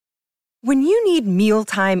When you need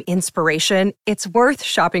mealtime inspiration, it's worth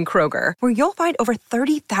shopping Kroger, where you'll find over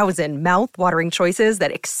 30,000 mouth-watering choices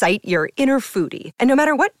that excite your inner foodie. And no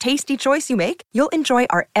matter what tasty choice you make, you'll enjoy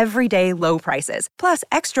our everyday low prices, plus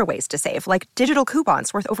extra ways to save, like digital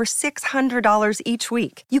coupons worth over $600 each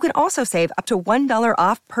week. You can also save up to $1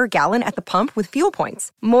 off per gallon at the pump with fuel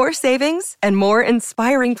points. More savings and more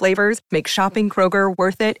inspiring flavors make shopping Kroger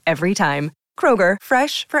worth it every time. Kroger,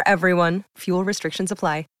 fresh for everyone. Fuel restrictions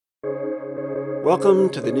apply. Welcome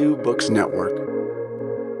to the New Books Network.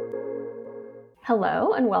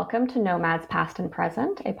 Hello, and welcome to Nomads Past and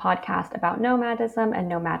Present, a podcast about nomadism and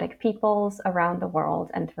nomadic peoples around the world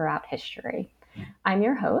and throughout history. I'm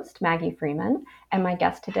your host, Maggie Freeman, and my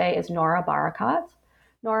guest today is Nora Barakat.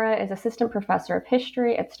 Nora is assistant professor of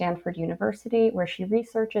history at Stanford University, where she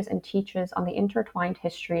researches and teaches on the intertwined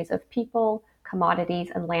histories of people, commodities,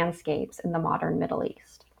 and landscapes in the modern Middle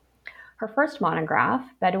East. Her first monograph,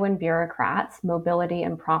 Bedouin Bureaucrats, Mobility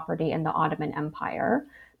and Property in the Ottoman Empire,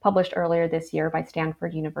 published earlier this year by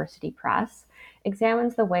Stanford University Press,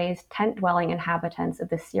 examines the ways tent-dwelling inhabitants of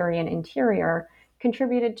the Syrian interior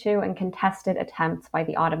contributed to and contested attempts by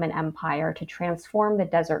the Ottoman Empire to transform the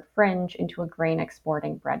desert fringe into a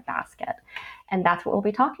grain-exporting breadbasket. And that's what we'll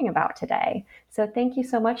be talking about today. So thank you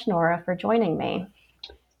so much, Nora, for joining me.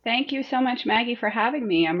 Thank you so much, Maggie, for having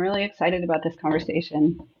me. I'm really excited about this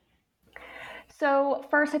conversation. So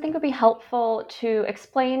first, I think it would be helpful to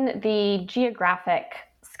explain the geographic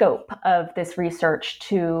scope of this research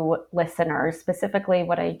to listeners, specifically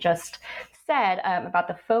what I just said about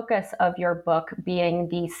the focus of your book being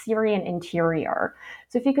the Syrian interior.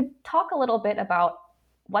 So if you could talk a little bit about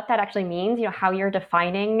what that actually means, how you're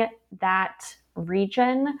defining that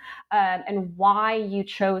region and why you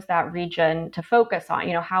chose that region to focus on.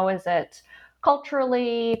 How is it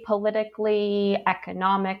culturally, politically,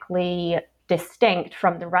 economically distinct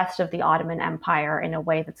from the rest of the Ottoman Empire in a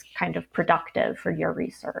way that's kind of productive for your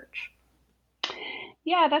research?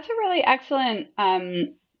 Yeah, that's a really excellent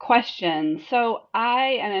question. So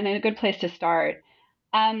and a good place to start.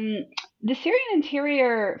 The Syrian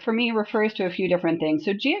interior, for me, refers to a few different things.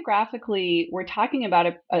 So geographically, we're talking about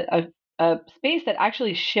a space that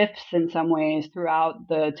actually shifts in some ways throughout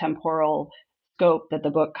the temporal scope that the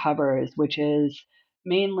book covers, which is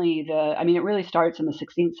mainly it really starts in the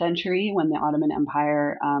 16th century when the Ottoman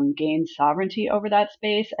Empire gains sovereignty over that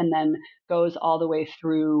space, and then goes all the way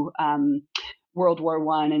through World War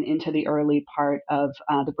I and into the early part of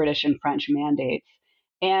the British and French mandates.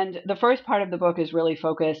 And the first part of the book is really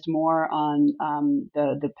focused more on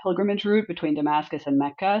the pilgrimage route between Damascus and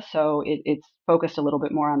Mecca. So it's focused a little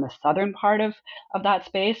bit more on the southern part of that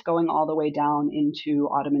space, going all the way down into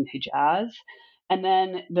Ottoman Hijaz. And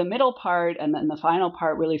then the middle part and then the final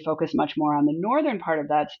part really focus much more on the northern part of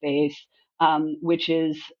that space, which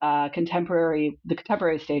is the contemporary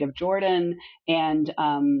state of Jordan and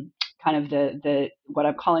kind of the what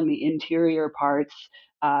I'm calling the interior parts,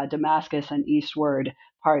 Damascus and eastward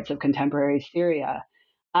parts of contemporary Syria.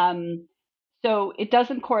 So it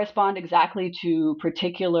doesn't correspond exactly to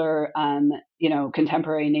particular,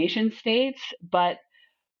 contemporary nation states, but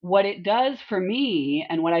what it does for me,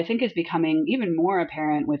 and what I think is becoming even more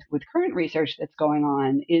apparent with current research that's going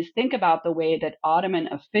on, is think about the way that Ottoman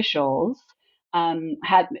officials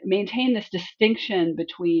had maintained this distinction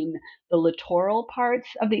between the littoral parts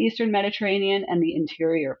of the Eastern Mediterranean and the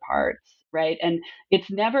interior parts, right? And it's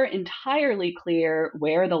never entirely clear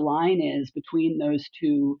where the line is between those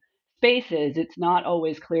two spaces. It's not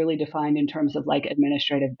always clearly defined in terms of like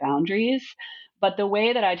administrative boundaries. But the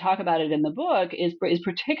way that I talk about it in the book is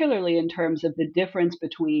particularly in terms of the difference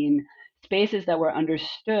between spaces that were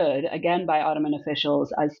understood, again, by Ottoman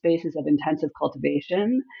officials as spaces of intensive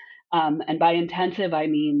cultivation. And by intensive, I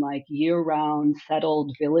mean like year-round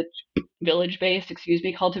settled village-based,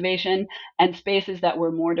 cultivation, and spaces that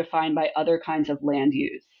were more defined by other kinds of land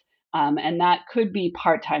use. And that could be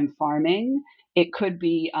part-time farming. It could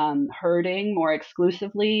be herding more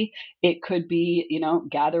exclusively. It could be,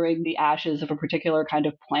 gathering the ashes of a particular kind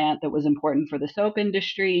of plant that was important for the soap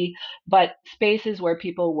industry. But spaces where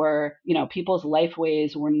people were, people's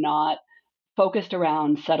lifeways were not focused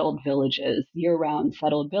around settled villages, year-round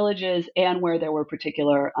settled villages, and where there were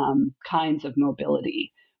particular kinds of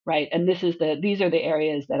mobility. Right, and these are the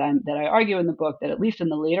areas that I argue in the book that at least in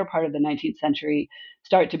the later part of the 19th century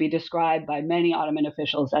start to be described by many Ottoman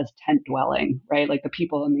officials as tent dwelling. Right, like the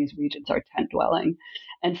people in these regions are tent dwelling,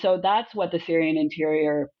 and so that's what the Syrian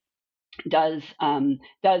interior does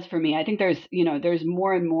for me. I think there's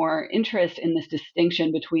more and more interest in this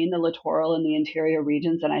distinction between the littoral and the interior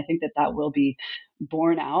regions, and I think that will be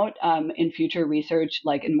borne out in future research,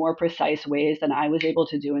 like in more precise ways than I was able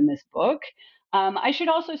to do in this book. I should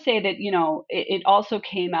also say that it also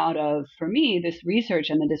came out of, for me, this research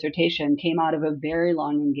and the dissertation came out of a very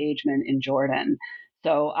long engagement in Jordan.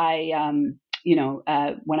 So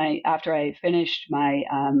when after I finished my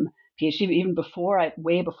PhD, even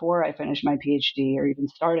way before I finished my PhD, or even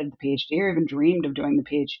started the PhD, or even dreamed of doing the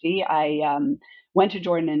PhD, I went to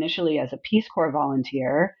Jordan initially as a Peace Corps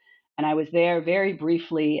volunteer, and I was there very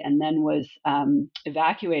briefly, and then was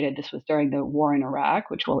evacuated. This was during the war in Iraq,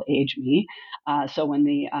 which will age me. So when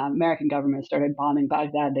the American government started bombing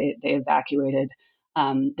Baghdad, they evacuated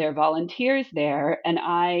their volunteers there, and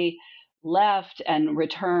I left and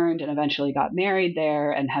returned and eventually got married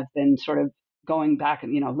there, and have been sort of going back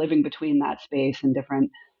and living between that space and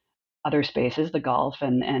different other spaces, the Gulf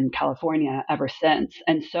and California, ever since.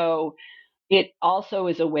 And so it also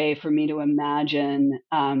is a way for me to imagine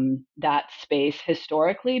that space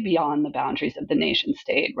historically beyond the boundaries of the nation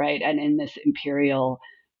state, right? And in this imperial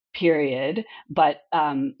period. But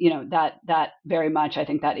that very much, I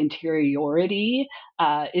think that interiority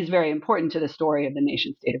is very important to the story of the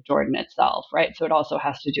nation state of Jordan itself, right? So it also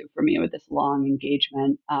has to do for me with this long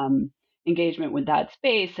engagement with that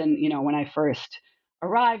space. And when I first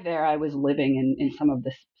arrived there, I was living in some of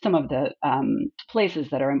the places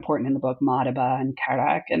that are important in the book, Madaba and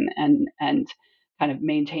Karak, and kind of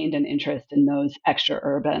maintained an interest in those extra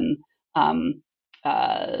urban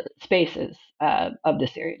spaces of the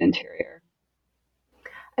Syrian interior.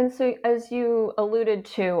 And so, as you alluded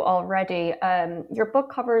to already, your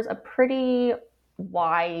book covers a pretty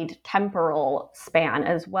wide temporal span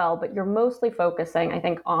as well, but you're mostly focusing, I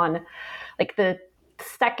think, on like the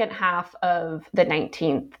second half of the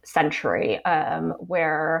 19th century,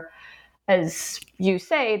 where, as you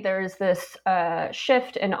say, there's this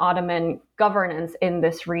shift in Ottoman governance in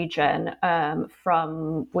this region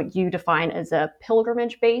from what you define as a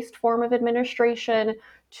pilgrimage-based form of administration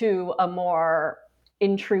to a more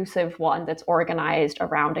intrusive one that's organized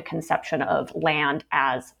around a conception of land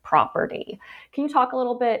as property. Can you talk a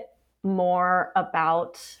little bit more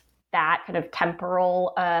about that kind of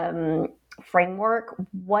temporal framework?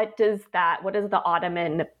 What does the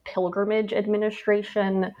Ottoman pilgrimage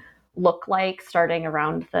administration look like, starting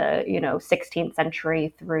around the 16th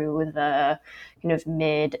century through the kind of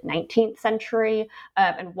mid 19th century,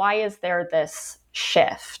 and why is there this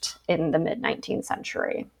shift in the mid 19th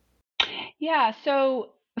century? Yeah.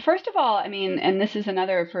 So first of all, I mean, and this is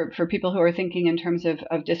another for people who are thinking in terms of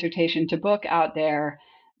dissertation to book out there.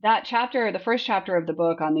 That chapter, the first chapter of the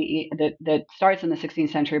book on that starts in the 16th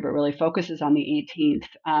century but really focuses on the 18th,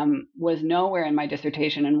 was nowhere in my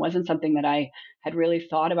dissertation and wasn't something that I had really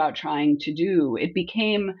thought about trying to do. It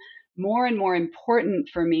became more and more important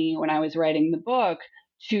for me when I was writing the book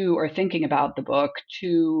or thinking about the book,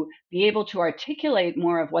 to be able to articulate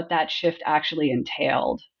more of what that shift actually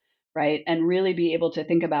entailed, right? And really be able to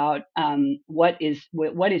think about what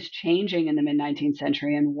is changing in the mid 19th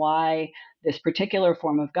century, and why this particular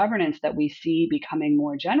form of governance that we see becoming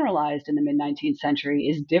more generalized in the mid 19th century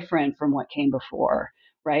is different from what came before,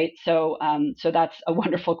 right? So that's a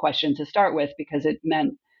wonderful question to start with, because it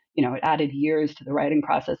meant, it added years to the writing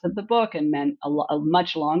process of the book, and meant a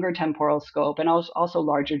much longer temporal scope, and also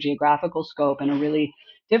larger geographical scope, and a really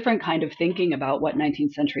different kind of thinking about what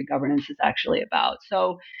 19th century governance is actually about.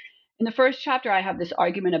 So in the first chapter, I have this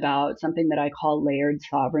argument about something that I call layered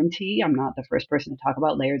sovereignty. I'm not the first person to talk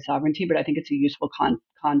about layered sovereignty, but I think it's a useful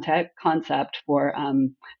concept for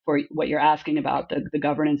what you're asking about, the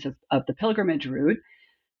governance of the pilgrimage route.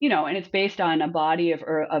 And it's based on a body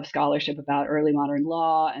of scholarship about early modern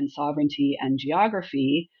law and sovereignty and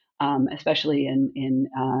geography, especially in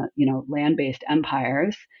land-based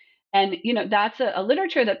empires. And that's a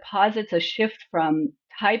literature that posits a shift from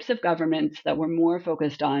types of governments that were more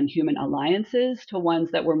focused on human alliances to ones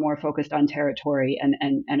that were more focused on territory and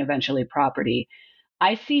eventually property.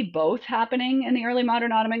 I see both happening in the early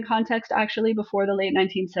modern Ottoman context, actually, before the late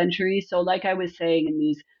 19th century. So, like I was saying, in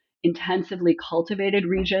these intensively cultivated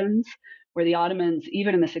regions where the Ottomans,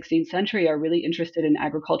 even in the 16th century, are really interested in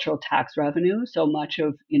agricultural tax revenue, so much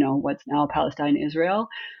of what's now Palestine, Israel.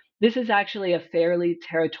 This is actually a fairly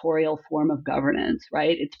territorial form of governance,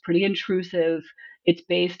 right? It's pretty intrusive. It's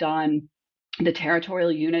based on the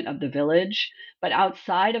territorial unit of the village. But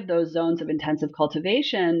outside of those zones of intensive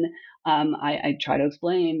cultivation, I try to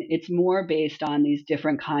explain, it's more based on these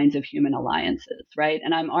different kinds of human alliances, right?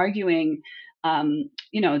 And I'm arguing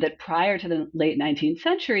that prior to the late 19th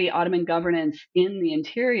century, Ottoman governance in the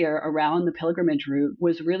interior around the pilgrimage route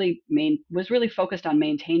was really focused on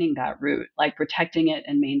maintaining that route, like protecting it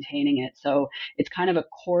and maintaining it. So it's kind of a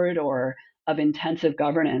corridor of intensive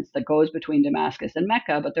governance that goes between Damascus and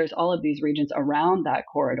Mecca, but there's all of these regions around that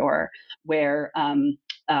corridor where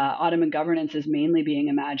Ottoman governance is mainly being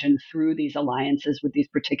imagined through these alliances with these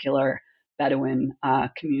particular Bedouin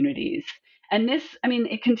communities. And this,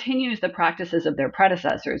 it continues the practices of their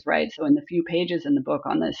predecessors, right? So in the few pages in the book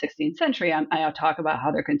on the 16th century, I talk about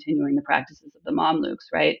how they're continuing the practices of the Mamluks,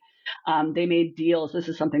 right? They made deals. This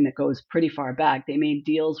is something that goes pretty far back. They made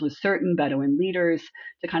deals with certain Bedouin leaders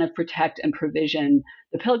to kind of protect and provision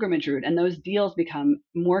the pilgrimage route. And those deals become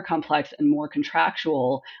more complex and more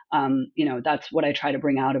contractual. That's what I try to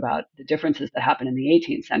bring out about the differences that happened in the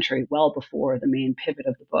 18th century, well before the main pivot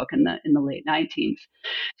of the book in the late 19th.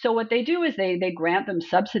 So what they do is they grant them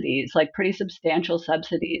subsidies, like pretty substantial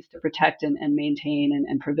subsidies to protect and maintain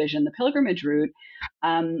and provision the pilgrimage route.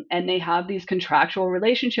 And they have these contractual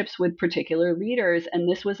relationships with particular leaders.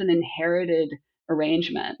 And this was an inherited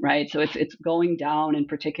arrangement, right? So it's going down in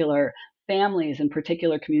particular families and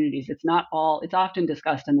particular communities. It's often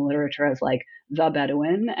discussed in the literature as like the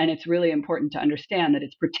Bedouin. And it's really important to understand that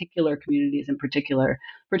it's particular communities and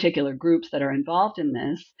particular groups that are involved in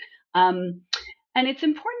this. And it's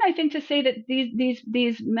important, I think, to say that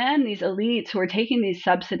these men, these elites who are taking these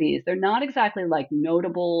subsidies, they're not exactly like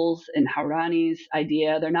notables in Harani's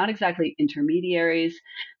idea. They're not exactly intermediaries.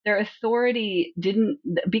 Their authority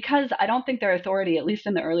because I don't think their authority, at least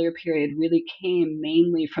in the earlier period, really came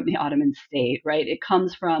mainly from the Ottoman state, right? It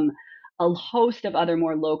comes from a host of other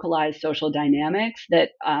more localized social dynamics that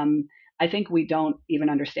I think we don't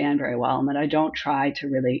even understand very well, and that I don't try to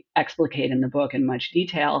really explicate in the book in much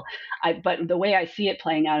detail. But the way I see it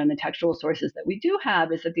playing out in the textual sources that we do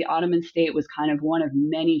have is that the Ottoman state was kind of one of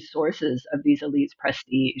many sources of these elites'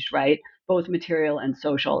 prestige, right? Both material and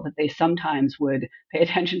social, that they sometimes would pay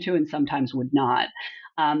attention to and sometimes would not.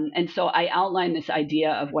 And so I outline this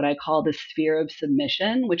idea of what I call the sphere of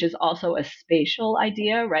submission, which is also a spatial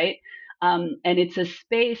idea, right? And it's a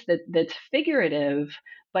space that's figurative,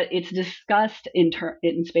 but it's discussed in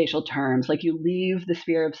spatial terms. Like you leave the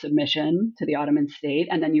sphere of submission to the Ottoman state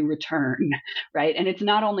and then you return, right? And it's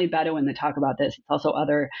not only Bedouin that talk about this; it's also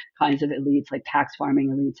other kinds of elites, like tax farming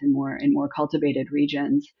elites in more cultivated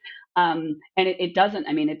regions. And it doesn't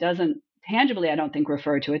tangibly, I don't think,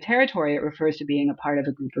 refer to a territory. It refers to being a part of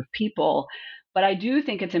a group of people. But I do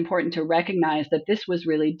think it's important to recognize that this was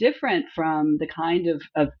really different from the kind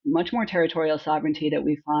of much more territorial sovereignty that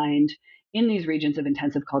we find in these regions of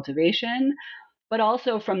intensive cultivation, but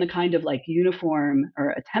also from the kind of like uniform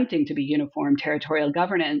or attempting to be uniform territorial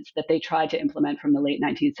governance that they tried to implement from the late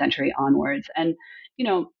 19th century onwards. And,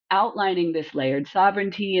 outlining this layered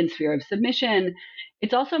sovereignty and sphere of submission,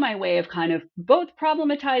 it's also my way of kind of both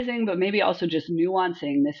problematizing, but maybe also just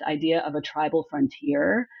nuancing this idea of a tribal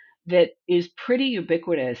frontier that is pretty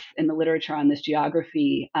ubiquitous in the literature on this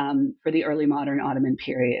geography for the early modern Ottoman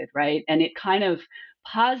period, right? And it kind of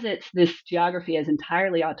posits this geography as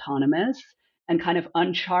entirely autonomous and kind of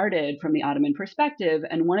uncharted from the Ottoman perspective.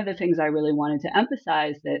 And one of the things I really wanted to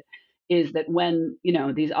emphasize is that when,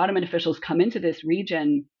 these Ottoman officials come into this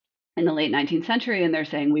region in the late 19th century and they're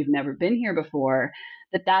saying we've never been here before,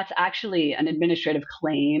 that's actually an administrative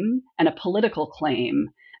claim and a political claim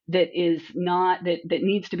that is not that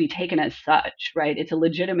needs to be taken as such, right? It's a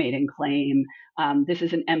legitimating claim. This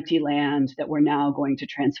is an empty land that we're now going to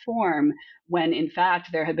transform, when in fact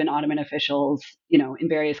there have been Ottoman officials, in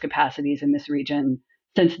various capacities in this region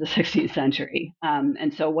since the 16th century.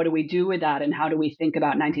 And so what do we do with that, and how do we think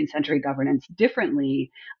about 19th century governance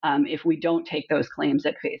differently if we don't take those claims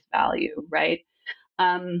at face value, right?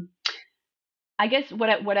 I guess what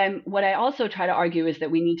I also try to argue is that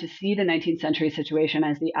we need to see the 19th century situation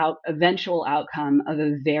as the eventual outcome of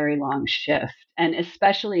a very long shift. And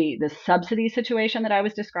especially the subsidy situation that I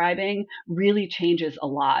was describing really changes a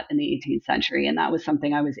lot in the 18th century. And that was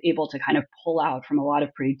something I was able to kind of pull out from a lot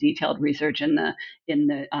of pretty detailed research in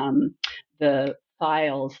the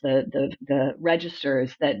files, the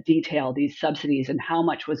registers that detail these subsidies and how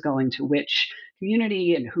much was going to which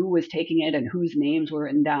community and who was taking it and whose names were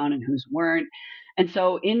written down and whose weren't. And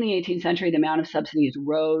so in the 18th century, the amount of subsidies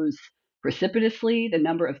rose precipitously. The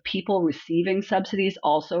number of people receiving subsidies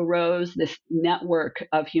also rose. This network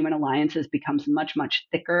of human alliances becomes much, much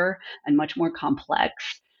thicker and much more complex.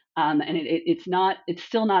 And it's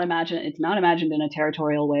still not imagined. It's not imagined in a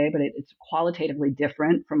territorial way, but it's qualitatively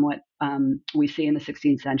different from what we see in the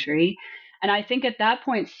 16th century. And I think at that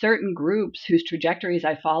point, certain groups whose trajectories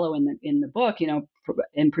I follow in the book,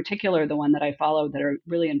 in particular, the one that I follow that are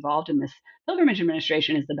really involved in this pilgrimage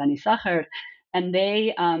administration is the Beni Sachar, and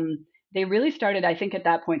they really started, I think, at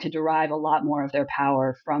that point to derive a lot more of their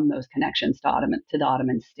power from those connections to the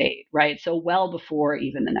Ottoman state, right? So well before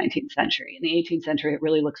even the 19th century. In the 18th century, it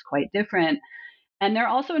really looks quite different. And they're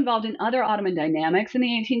also involved in other Ottoman dynamics in the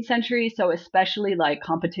 18th century. So, especially like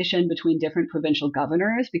competition between different provincial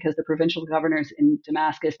governors, because the provincial governors in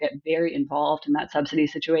Damascus get very involved in that subsidy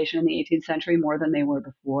situation in the 18th century more than they were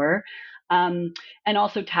before. And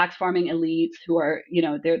also tax farming elites who are,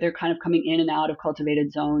 they're kind of coming in and out of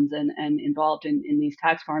cultivated zones and involved in these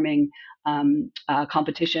tax farming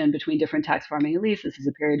competition between different tax farming elites. This is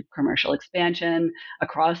a period of commercial expansion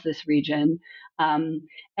across this region. And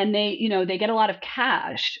they get a lot of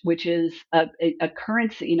cash, which is a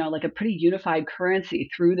currency, like a pretty unified currency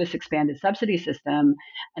through this expanded subsidy system.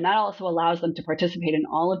 And that also allows them to participate in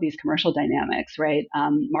all of these commercial dynamics, right?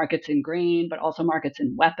 Markets in grain, but also markets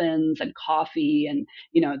in weapons and coffee. And,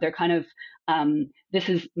 they're kind of, this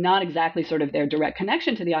is not exactly sort of their direct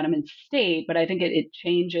connection to the Ottoman state, but I think it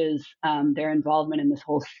changes their involvement in this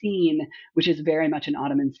whole scene, which is very much an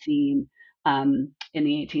Ottoman scene in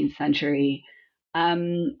the 18th century. I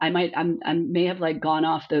may have like gone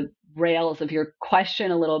off the rails of your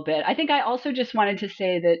question a little bit. I think I also just wanted to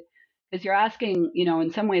say that because you're asking,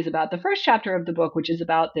 in some ways about the first chapter of the book, which is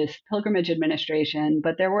about this pilgrimage administration,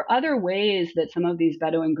 but there were other ways that some of these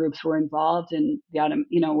Bedouin groups were involved in the Ottoman,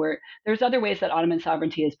 where there's other ways that Ottoman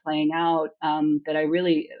sovereignty is playing out that I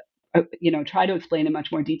really, try to explain in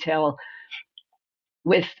much more detail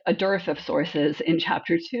with a dearth of sources in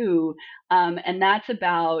chapter 2. And that's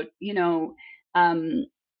about, um,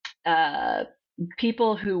 uh,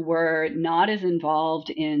 people who were not as involved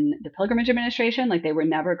in the pilgrimage administration, like they were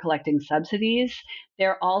never collecting subsidies.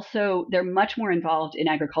 They're much more involved in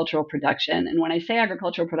agricultural production. And when I say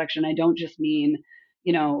agricultural production, I don't just mean,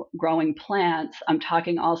 growing plants. I'm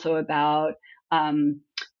talking also about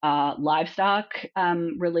livestock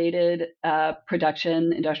related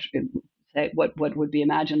production, industrial, say what would be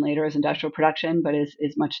imagined later as industrial production, but is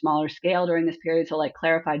much smaller scale during this period. So like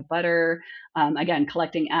clarified butter, again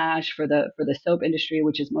collecting ash for the soap industry,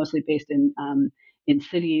 which is mostly based in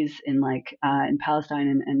cities in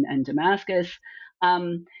Palestine and Damascus.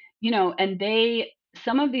 And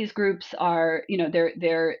some of these groups are,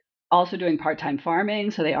 they're also doing part-time farming,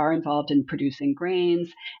 so they are involved in producing grains.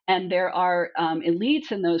 And there are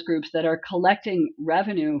elites in those groups that are collecting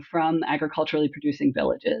revenue from agriculturally producing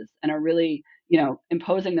villages and are really,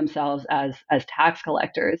 imposing themselves as tax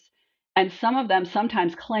collectors. And some of them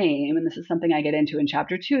sometimes claim, and this is something I get into in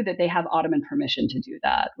chapter 2, that they have Ottoman permission to do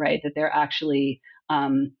that, right? That they're actually,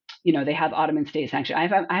 they have Ottoman state sanction. I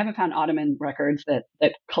haven't found Ottoman records that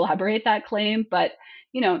corroborate that claim, but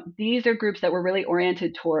these are groups that were really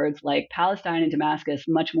oriented towards like Palestine and Damascus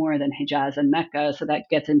much more than Hijaz and Mecca. So that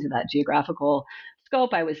gets into that geographical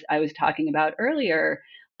scope I was talking about earlier.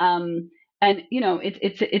 And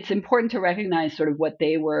it's important to recognize sort of what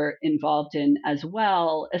they were involved in as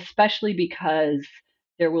well, especially because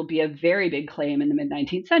there will be a very big claim in the mid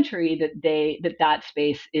 19th century that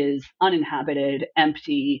space is uninhabited,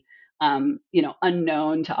 empty,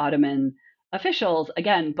 unknown to Ottoman officials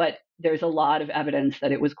again. But there's a lot of evidence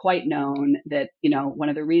that it was quite known that, one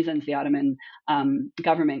of the reasons the Ottoman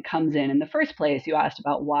government comes in the first place, you asked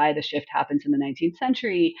about why the shift happens in the 19th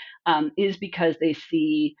century, is because they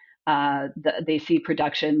see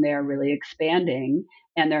production there really expanding.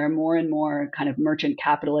 And there are more and more kind of merchant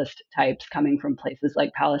capitalist types coming from places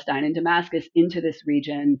like Palestine and Damascus into this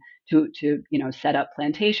region to set up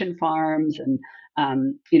plantation farms and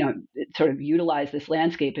sort of utilize this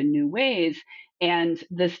landscape in new ways. And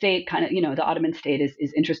the state kind of, the Ottoman state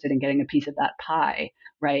is interested in getting a piece of that pie,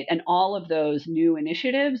 right? And all of those new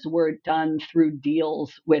initiatives were done through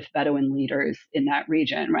deals with Bedouin leaders in that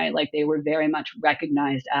region, right? Like they were very much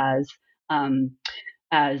recognized as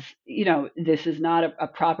this is not a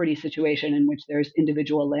property situation in which there's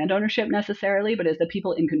individual land ownership necessarily, but as the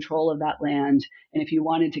people in control of that land. And if you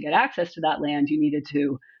wanted to get access to that land, you needed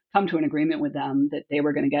to come to an agreement with them that they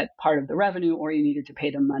were going to get part of the revenue, or you needed to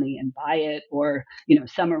pay them money and buy it, or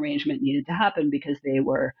some arrangement needed to happen because they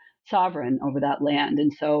were sovereign over that land.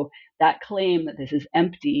 And so that claim that this is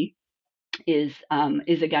empty is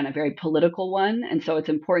again a very political one. And so it's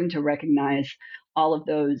important to recognize all of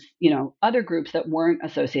those other groups that weren't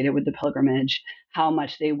associated with the pilgrimage, how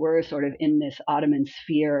much they were sort of in this Ottoman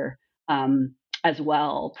sphere, as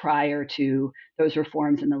well prior to those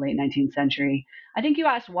reforms in the late 19th century. I think you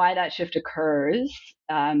asked why that shift occurs,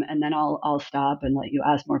 and then I'll stop and let you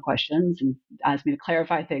ask more questions and ask me to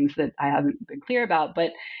clarify things that I haven't been clear about.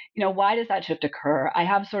 But why does that shift occur? I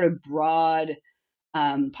have sort of broad.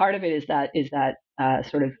 Part of it is that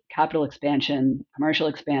sort of capital expansion, commercial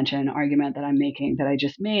expansion argument that I'm making that I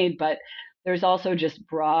just made, but there's also just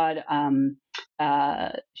broad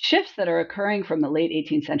shifts that are occurring from the late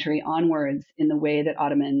 18th century onwards in the way that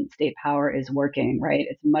Ottoman state power is working. Right,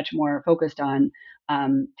 it's much more focused on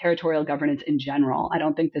territorial governance in general. I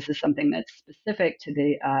don't think this is something that's specific to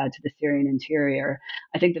the Syrian interior.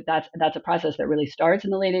 I think that's a process that really starts in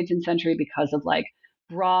the late 18th century because of like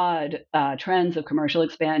broad trends of commercial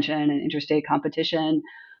expansion and interstate competition,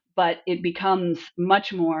 but it becomes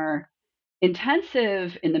much more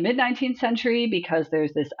intensive in the mid 19th century because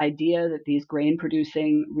there's this idea that these grain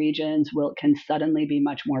producing regions can suddenly be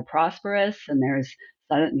much more prosperous, and there's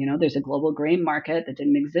a global grain market that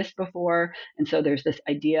didn't exist before, and so there's this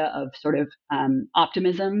idea of sort of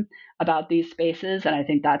optimism about these spaces, and I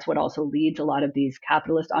think that's what also leads a lot of these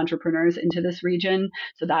capitalist entrepreneurs into this region.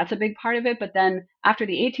 So that's a big part of it. But then after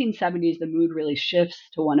the 1870s, the mood really shifts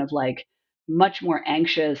to one of like much more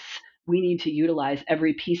anxious, we need to utilize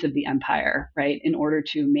every piece of the empire, right, in order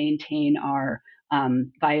to maintain our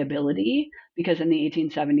viability. Because in the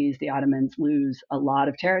 1870s, the Ottomans lose a lot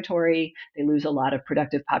of territory, they lose a lot of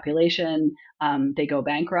productive population, they go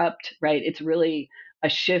bankrupt, right? It's really a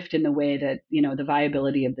shift in the way that the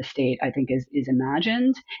viability of the state, I think, is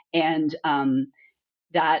imagined, and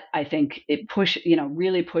that I think it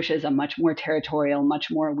really pushes a much more territorial, much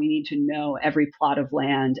more we need to know every plot of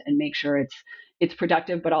land and make sure it's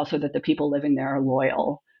productive, but also that the people living there are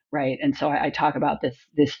loyal, right? And so I talk about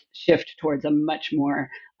this shift towards a much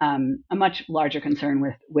larger concern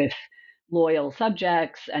with loyal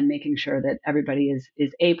subjects and making sure that everybody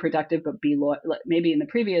is A, productive, but B, loyal. Maybe in the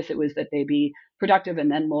previous it was that they be productive and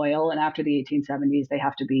then loyal, and after the 1870s they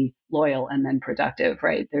have to be loyal and then productive,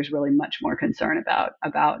 right? There's really much more concern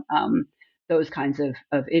about those kinds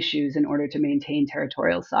of issues in order to maintain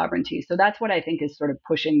territorial sovereignty. So that's what I think is sort of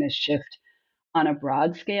pushing this shift on a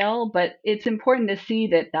broad scale. But it's important to see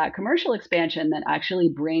that commercial expansion that actually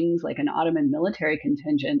brings like an Ottoman military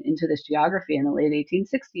contingent into this geography in the late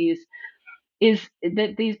 1860s is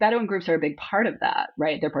that these Bedouin groups are a big part of that,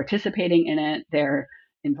 right? They're participating in it. They're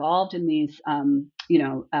involved in these,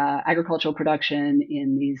 agricultural production,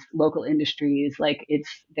 in these local industries. Like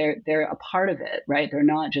they're a part of it, right? They're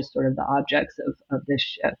not just sort of the objects of this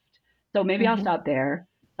shift. So maybe I'll stop there.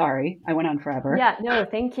 Sorry, I went on forever. Yeah, no,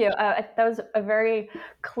 thank you. That was a very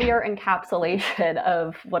clear encapsulation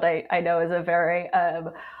of what I know is a very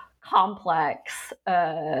complex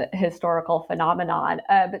historical phenomenon.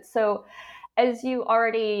 But so, as you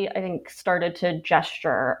already, I think, started to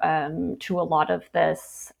gesture to a lot of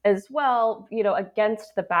this as well,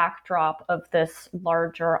 against the backdrop of this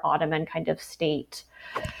larger Ottoman kind of state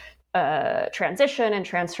transition and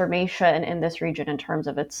transformation in this region in terms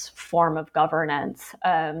of its form of governance,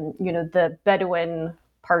 the Bedouin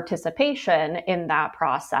participation in that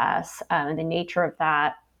process and the nature of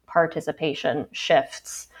that participation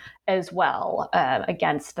shifts as well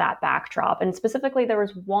against that backdrop. And specifically, there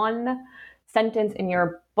was one sentence in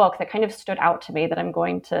your book that kind of stood out to me that I'm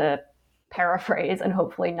going to paraphrase and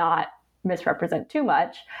hopefully not misrepresent too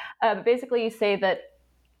much. But basically, you say that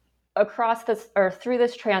across this or through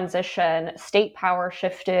this transition, state power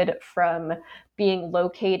shifted from being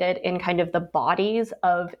located in kind of the bodies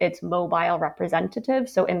of its mobile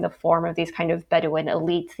representatives, so in the form of these kind of Bedouin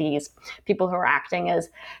elites, these people who are acting as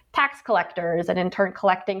tax collectors and in turn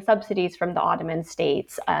collecting subsidies from the Ottoman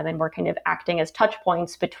states, and were kind of acting as touch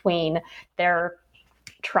points between their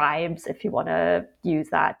tribes, if you want to use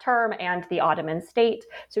that term, and the Ottoman state.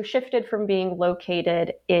 So shifted from being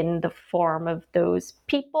located in the form of those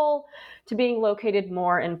people to being located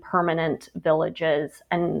more in permanent villages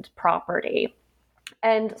and property.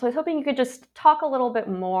 And so I was hoping you could just talk a little bit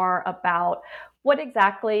more about what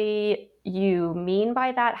exactly you mean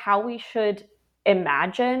by that, how we should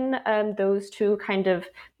imagine those two kind of,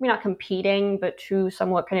 maybe not competing, but two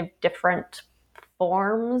somewhat kind of different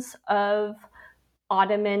forms of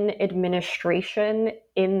Ottoman administration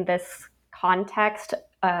in this context,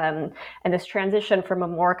 and this transition from a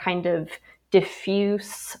more kind of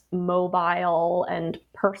diffuse, mobile, and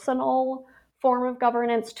personal form of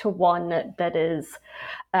governance to one that is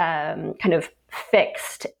kind of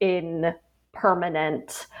fixed in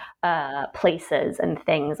permanent places and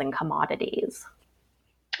things and commodities.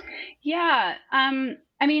 Yeah.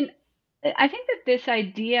 I mean, I think that this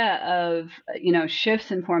idea of,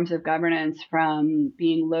 shifts in forms of governance from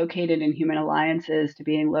being located in human alliances to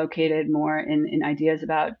being located more in ideas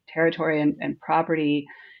about territory and property,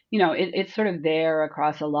 it's sort of there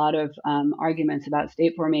across a lot of arguments about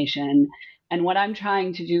state formation. And what I'm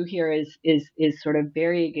trying to do here is sort of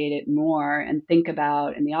variegate it more and think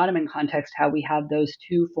about, in the Ottoman context, how we have those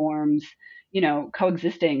two forms,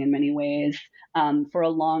 coexisting in many ways for a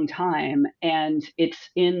long time. And it's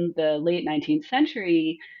in the late 19th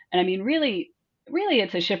century. And I mean, really,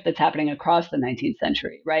 it's a shift that's happening across the 19th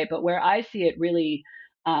century, right? But where I see it really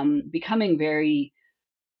becoming very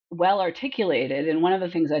well articulated, and one of the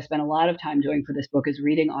things I spent a lot of time doing for this book is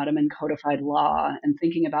reading Ottoman codified law and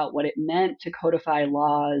thinking about what it meant to codify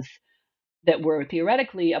laws that were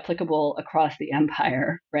theoretically applicable across the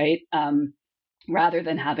empire, right? Rather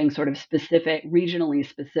than having sort of specific, regionally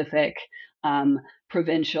specific, um,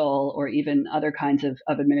 provincial, or even other kinds of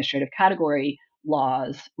administrative category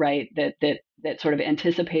laws, right? That sort of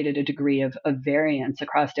anticipated a degree of variance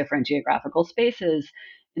across different geographical spaces.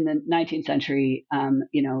 In the 19th century,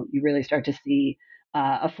 you really start to see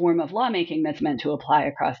a form of lawmaking that's meant to apply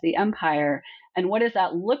across the empire. And what does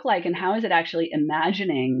that look like, and how is it actually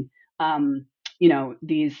imagining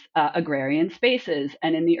these agrarian spaces?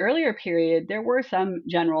 And in the earlier period, there were some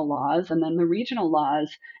general laws, and then the regional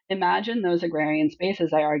laws imagine those agrarian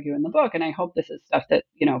spaces, I argue in the book. And I hope this is stuff that,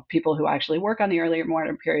 people who actually work on the earlier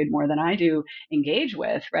modern period more than I do engage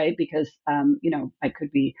with, right? Because, I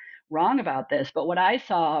could be wrong about this. But what I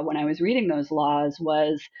saw when I was reading those laws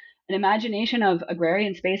was an imagination of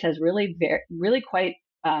agrarian space as really, really quite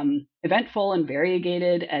eventful and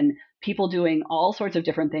variegated, and people doing all sorts of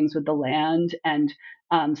different things with the land, and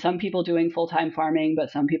some people doing full-time farming, but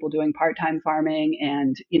some people doing part-time farming,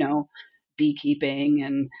 and beekeeping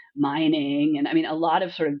and mining, and I mean a lot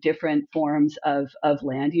of sort of different forms of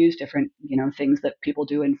land use, different things that people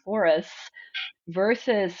do in forests,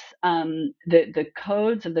 versus the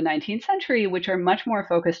codes of the 19th century, which are much more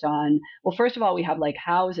focused on, well, first of all, we have like,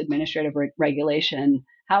 how is administrative regulation,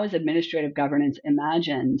 how is administrative governance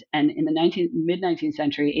imagined? And in the mid 19th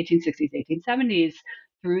century, 1860s, 1870s,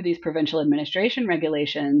 through these provincial administration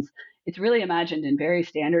regulations, it's really imagined in very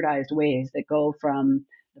standardized ways that go from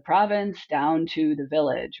the province down to the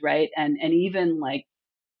village, right? And even like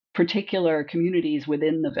particular communities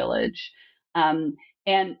within the village.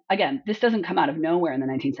 And again, this doesn't come out of nowhere in the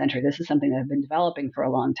 19th century. This is something that had been developing for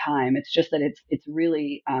a long time. It's just that it's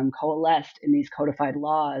really coalesced in these codified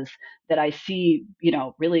laws that I see,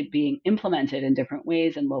 really being implemented in different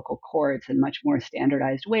ways in local courts in much more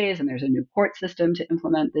standardized ways. And there's a new court system to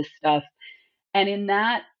implement this stuff. And in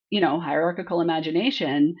that, hierarchical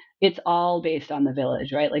imagination, it's all based on the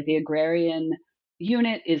village, right? Like the agrarian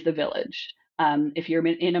unit is the village. If you're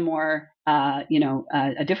in a more, a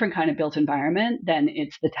different kind of built environment, then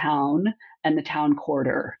it's the town and the town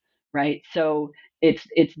quarter, right? So it's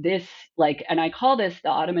this, like, and I call this the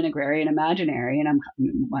Ottoman agrarian imaginary, and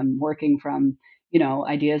I'm working from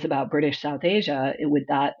ideas about British South Asia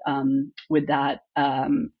with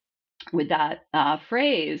that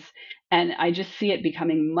phrase. And I just see it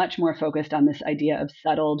becoming much more focused on this idea of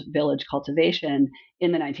settled village cultivation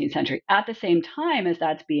in the 19th century. At the same time as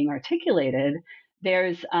that's being articulated,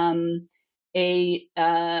 there's an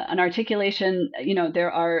articulation.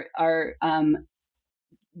 There are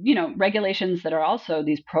regulations that are also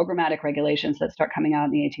these programmatic regulations that start coming out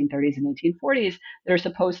in the 1830s and 1840s that are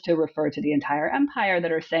supposed to refer to the entire empire,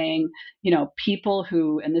 that are saying, people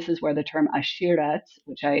who, and this is where the term ashirat,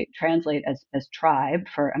 which I translate as tribe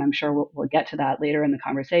for, and I'm sure we'll get to that later in the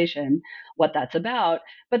conversation, what that's about,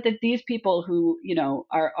 but that these people who,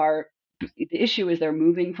 are the issue is they're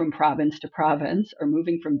moving from province to province, or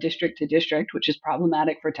moving from district to district, which is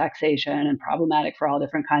problematic for taxation and problematic for all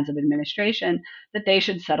different kinds of administration, that they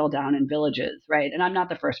should settle down in villages, right? And I'm not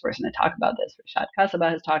the first person to talk about this. Rashad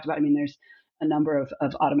Kasaba has talked about, I mean, there's a number of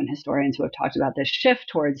Ottoman historians who have talked about this shift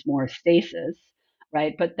towards more stasis,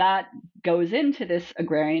 right? But that goes into this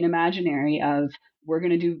agrarian imaginary of, we're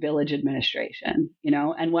going to do village administration,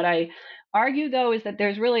 and what I argue, though, is that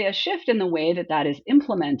there's really a shift in the way that that is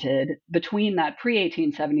implemented between that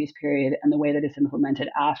pre-1870s period and the way that it's implemented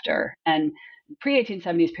after. And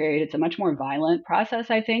pre-1870s period, it's a much more violent process,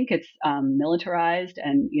 I think. It's militarized,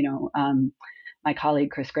 and, my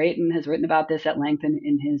colleague Chris Grayton has written about this at length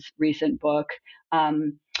in his recent book,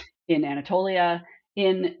 in Anatolia.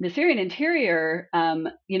 In the Syrian interior,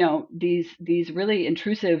 these really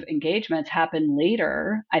intrusive engagements happen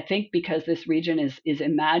later, I think, because this region is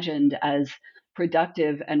imagined as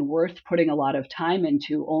productive and worth putting a lot of time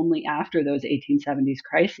into only after those 1870s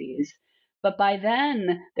crises. But by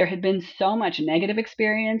then, there had been so much negative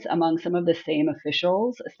experience among some of the same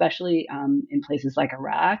officials, especially in places like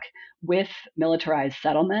Iraq, with militarized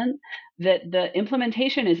settlement, that the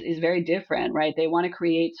implementation is very different, right? They want to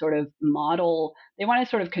create sort of model, they want to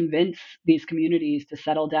sort of convince these communities to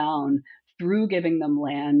settle down through giving them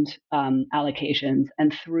land allocations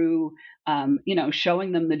and through,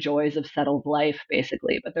 showing them the joys of settled life,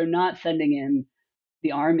 basically. But they're not sending in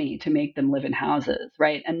the army to make them live in houses,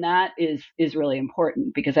 right? And that is really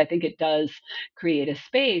important because I think it does create a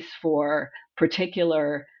space for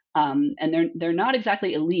particular, and they're not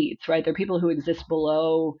exactly elites, right? They're people who exist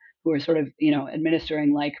below, who are sort of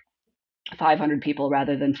administering like 500 people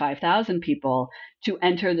rather than 5,000 people to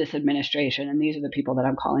enter this administration. And these are the people that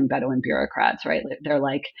I'm calling Bedouin bureaucrats, right? They're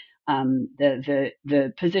like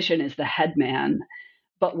the position is the head man,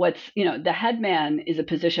 but the headman is a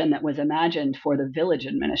position that was imagined for the village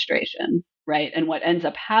administration, right? And what ends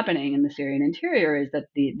up happening in the Syrian interior is that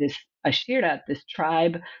this Ashirat, this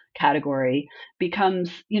tribe category,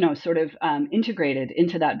 becomes, sort of integrated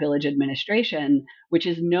into that village administration, which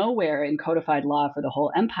is nowhere in codified law for the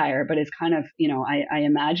whole empire, but is kind of, I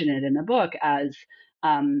imagine it in the book as,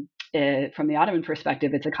 from the Ottoman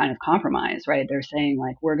perspective, it's a kind of compromise, right? They're saying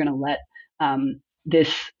like, we're going to let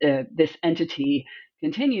this entity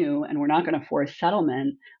continue, and we're not going to force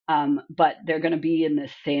settlement, but they're going to be in the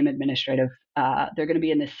same administrative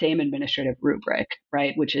rubric,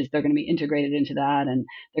 right? Which is they're going to be integrated into that, and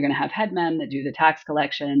they're going to have headmen that do the tax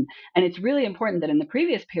collection. And it's really important that in the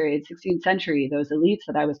previous period, 16th century, those elites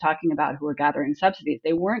that I was talking about who were gathering subsidies,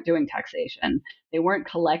 they weren't doing taxation. They weren't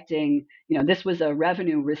collecting, this was a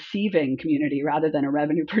revenue receiving community rather than a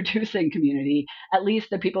revenue producing community, at least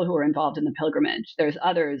the people who were involved in the pilgrimage. There's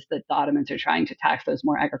others that the Ottomans are trying to tax, those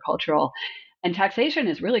more agricultural. And taxation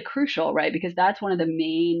is really crucial, right? Because that's one of the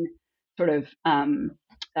main sort of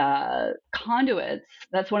conduits.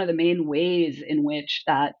 That's one of the main ways in which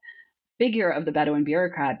that figure of the Bedouin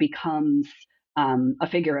bureaucrat becomes a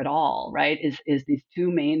figure at all, right? Is these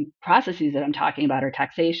two main processes that I'm talking about are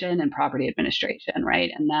taxation and property administration,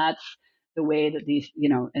 right? And that's the way that these,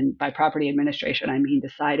 and by property administration, I mean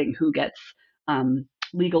deciding who gets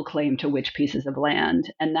legal claim to which pieces of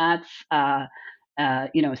land. And that's,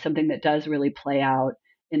 something that does really play out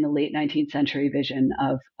in the late 19th century vision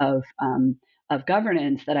of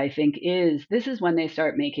governance that I think this is when they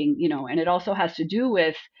start making, and it also has to do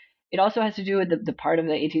with the part of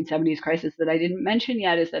the 1870s crisis that I didn't mention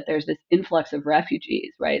yet, is that there's this influx of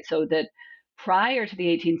refugees, right? So that prior to the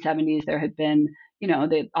 1870s, there had been,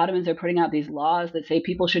 the Ottomans are putting out these laws that say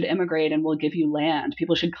people should immigrate and we'll give you land.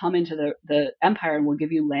 People should come into the empire and we'll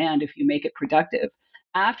give you land if you make it productive.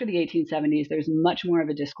 After the 1870s, there's much more of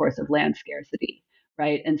a discourse of land scarcity,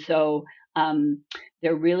 right? And so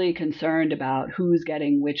they're really concerned about who's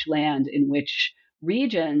getting which land in which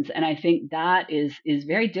regions. And I think that is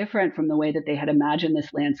very different from the way that they had imagined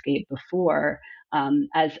this landscape before,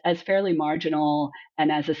 as fairly marginal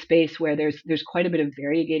and as a space where there's quite a bit of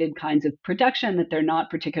variegated kinds of production that they're not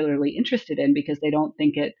particularly interested in because they don't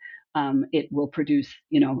think it will produce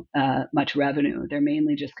much revenue. They're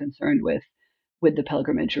mainly just concerned with the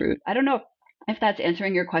pilgrimage route. I don't know if that's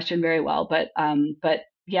answering your question very well, but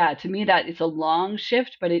yeah, to me that it's a long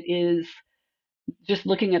shift, but it is just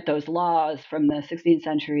looking at those laws from the 16th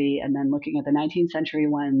century and then looking at the 19th century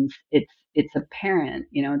ones. It's apparent,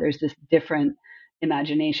 there's this different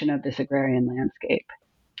imagination of this agrarian landscape.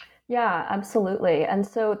 Yeah, absolutely. And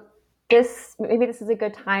so maybe this is a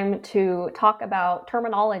good time to talk about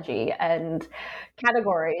terminology and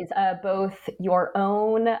categories, both your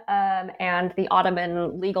own and the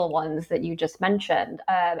Ottoman legal ones that you just mentioned.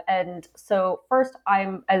 And so first,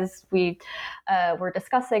 as we were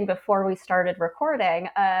discussing before we started recording,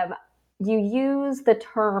 you use the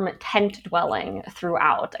term tent dwelling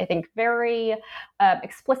throughout, I think very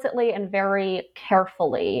explicitly and very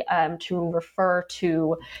carefully to refer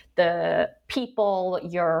to the people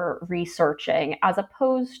you're researching, as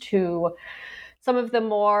opposed to some of the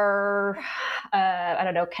more,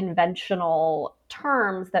 conventional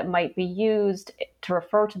terms that might be used to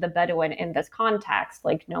refer to the Bedouin in this context,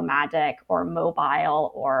 like nomadic or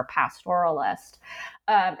mobile or pastoralist.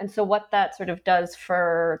 And so what that sort of does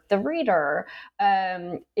for the reader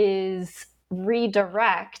is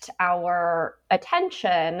redirect our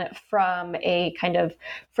attention from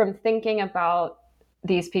thinking about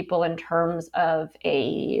these people in terms of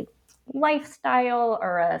a lifestyle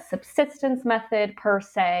or a subsistence method per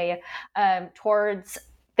se, towards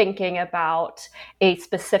thinking about a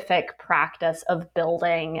specific practice of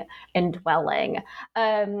building and dwelling.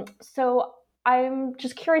 So I'm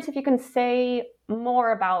just curious if you can say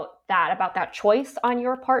more about about that choice on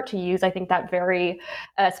your part to use, I think, that very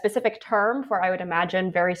specific term for, I would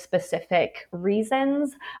imagine, very specific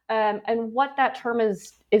reasons, and what that term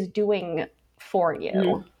is doing for you.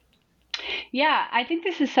 Mm. Yeah, I think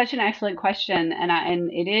this is such an excellent question,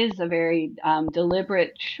 and it is a very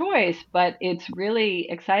deliberate choice, but it's really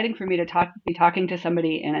exciting for me to be talking to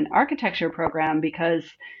somebody in an architecture program, because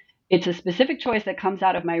it's a specific choice that comes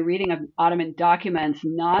out of my reading of Ottoman documents,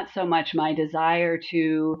 not so much my desire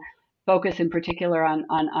to focus in particular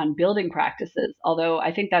on building practices. Although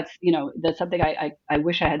I think that's something I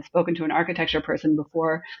wish I had spoken to an architecture person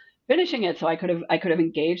before finishing it, so I could have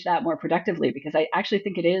engaged that more productively, because I actually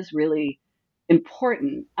think it is really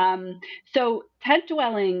important. So tent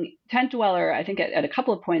dweller, I think at a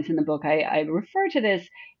couple of points in the book, I refer to this.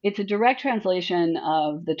 It's a direct translation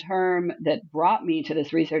of the term that brought me to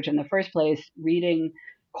this research in the first place, reading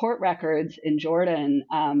court records in Jordan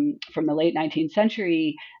from the late 19th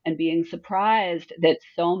century, and being surprised that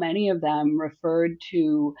so many of them referred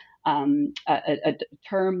to a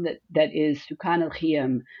term that is sukan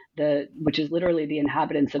al-khiyam, which is literally the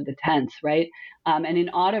inhabitants of the tents, right? And in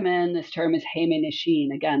Ottoman, this term is Heme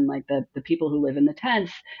Nishin, again, like the people who live in the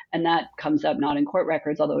tents. And that comes up not in court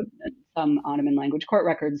records, although some Ottoman language court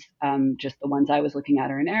records, just the ones I was looking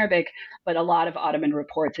at, are in Arabic, but a lot of Ottoman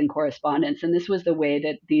reports and correspondence. And this was the way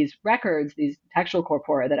that these records, these textual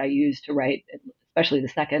corpora that I used to write, especially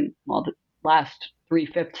the last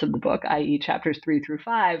 3/5 of the book, i.e. chapters 3 through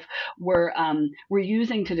 5, were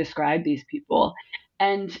using to describe these people.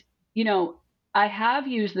 And, I have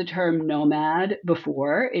used the term nomad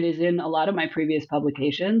before. It is in a lot of my previous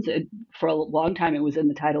publications. For a long time, it was in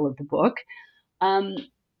the title of the book.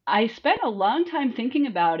 I spent a long time thinking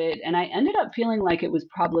about it, and I ended up feeling like it was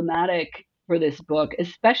problematic for this book,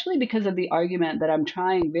 especially because of the argument that I'm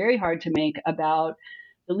trying very hard to make about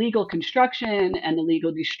the legal construction and the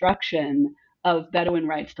legal destruction of Bedouin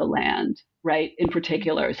rights to land, right, in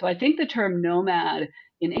particular. So I think the term nomad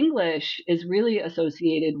in English is really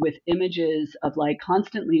associated with images of like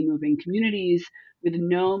constantly moving communities with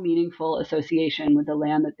no meaningful association with the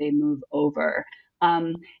land that they move over.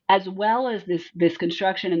 As well as this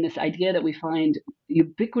construction and this idea that we find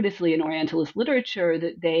ubiquitously in Orientalist literature,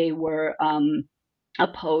 that they were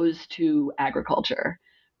opposed to agriculture,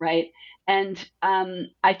 right? And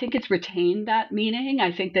I think it's retained that meaning.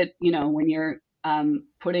 I think that, when you're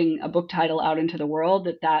putting a book title out into the world,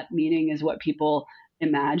 that meaning is what people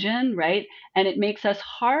imagine, right? And it makes it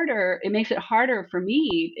harder for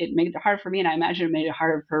me. It made it hard for me, and I imagine it made it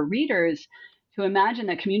harder for readers to imagine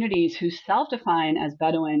that communities who self-define as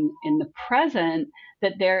Bedouin in the present,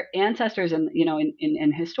 that their ancestors and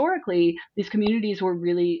historically, these communities were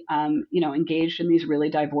really engaged in these really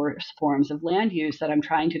diverse forms of land use that I'm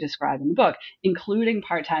trying to describe in the book, including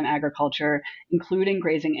part-time agriculture, including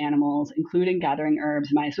grazing animals, including gathering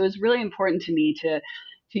herbs. So it's really important to me to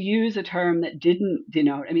use a term that didn't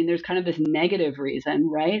denote. There's kind of this negative reason,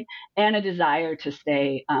 right, and a desire to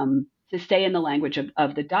stay in the language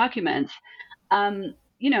of the documents. I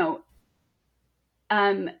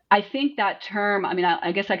think that term,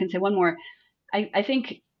 I guess I can say one more. I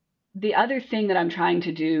think the other thing that I'm trying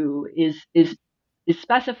to do is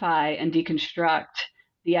specify and deconstruct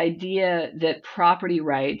the idea that property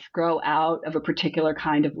rights grow out of a particular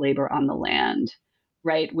kind of labor on the land,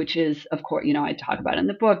 right? Which is, of course, I talk about in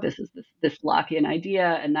the book, this is this Lockean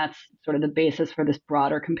idea, and that's sort of the basis for this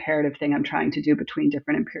broader comparative thing I'm trying to do between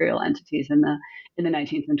different imperial entities in the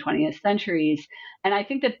 19th and 20th centuries. And I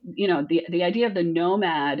think that, the idea of the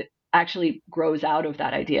nomad actually grows out of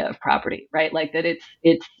that idea of property, right? Like that it's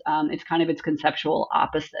kind of its conceptual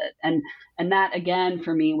opposite. And that, again,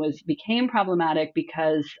 for me became problematic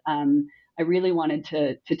because I really wanted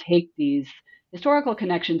to take these historical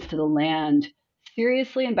connections to the land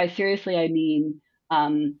seriously. And by seriously, I mean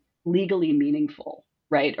legally meaningful,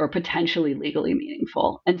 right? Or potentially legally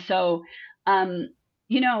meaningful. And so, I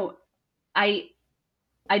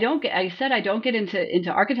don't get into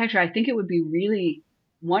architecture. I think it would be really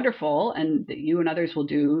wonderful, and that you and others will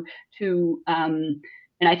do, to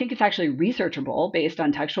and I think it's actually researchable based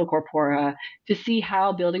on textual corpora, to see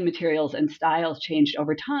how building materials and styles changed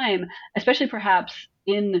over time, especially perhaps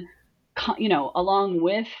along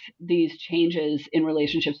with these changes in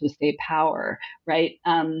relationships with state power, right?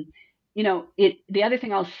 The other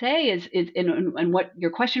thing I'll say is and what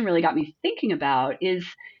your question really got me thinking about is,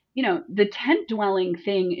 the tent dwelling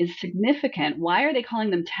thing is significant. Why are they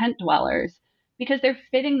calling them tent dwellers? Because they're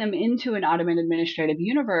fitting them into an Ottoman administrative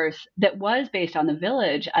universe that was based on the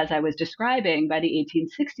village, as I was describing, by the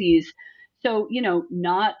 1860s. So,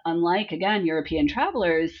 not unlike, again, European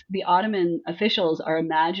travelers, the Ottoman officials are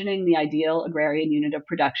imagining the ideal agrarian unit of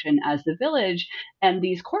production as the village. And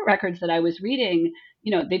these court records that I was reading,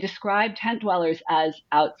 they describe tent dwellers as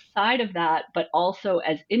outside of that, but also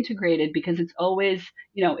as integrated, because it's always,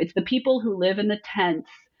 it's the people who live in the tents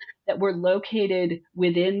that were located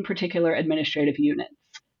within particular administrative units,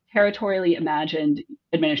 territorially imagined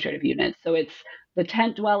administrative units. So it's the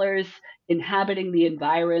tent dwellers inhabiting the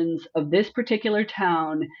environs of this particular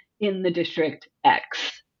town in the district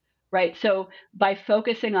X, right? So by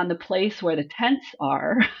focusing on the place where the tents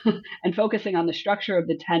are and focusing on the structure of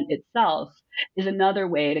the tent itself is another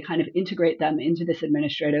way to kind of integrate them into this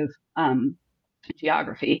administrative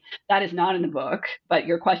geography. That is not in the book, but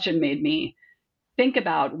your question made me think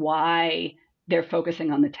about why they're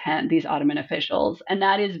focusing on the tent, these Ottoman officials. And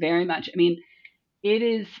that is very much, it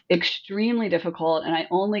is extremely difficult, and I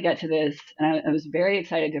only get to this, and I was very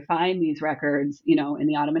excited to find these records, in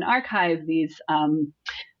the Ottoman archive. These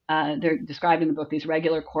they're described in the book, these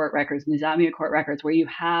regular court records, Nizamiya court records, where you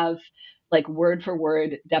have like word for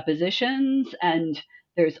word depositions, and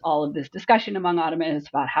there's all of this discussion among Ottomans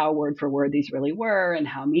about how word for word these really were and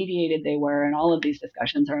how mediated they were, and all of these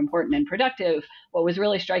discussions are important and productive. What was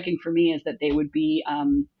really striking for me is that they would be,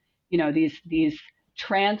 these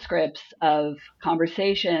transcripts of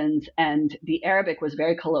conversations, and the Arabic was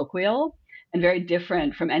very colloquial and very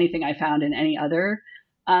different from anything I found in any other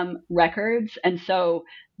records. And so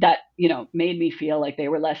that, made me feel like they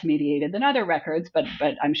were less mediated than other records, but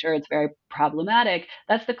I'm sure it's very problematic.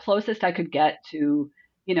 That's the closest I could get to,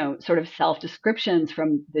 sort of self-descriptions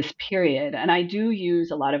from this period. And I do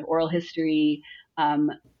use a lot of oral history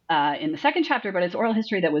in the second chapter, but it's oral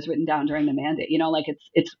history that was written down during the Mandate.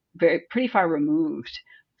 It's pretty far removed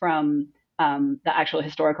from the actual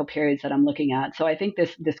historical periods that I'm looking at. So I think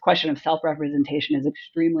this question of self-representation is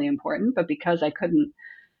extremely important. But because I couldn't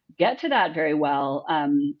get to that very well,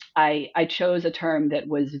 I chose a term that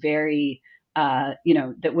was very,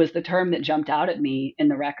 that was the term that jumped out at me in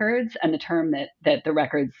the records, and the term that the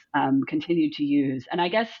records continued to use. And I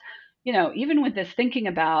guess, even with this thinking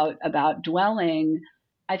about dwelling,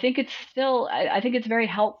 I think it's very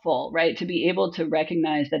helpful, right, to be able to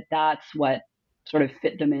recognize that that's what sort of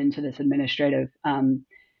fit them into this administrative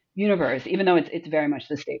universe, even though it's very much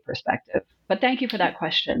the state perspective. But thank you for that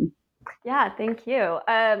question. Yeah, thank you.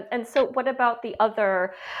 And so what about the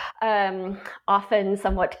other often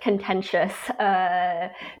somewhat contentious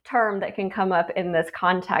term that can come up in this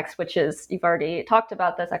context, which is, you've already talked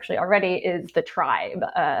about this actually already, is the tribe,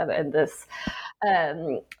 and this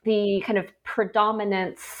the kind of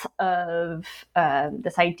predominance of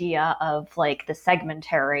this idea of like the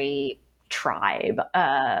segmentary tribe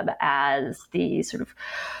as the sort of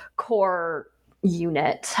core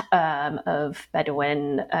unit of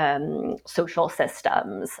Bedouin social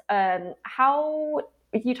systems. How,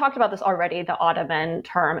 you talked about this already, the Ottoman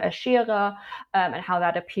term ashira, and how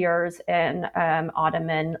that appears in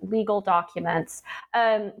Ottoman legal documents.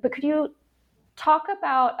 But could you talk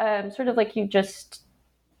about sort of like you just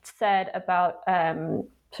said about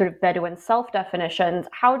sort of Bedouin self-definitions?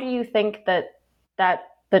 How do you think that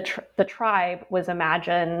the tribe was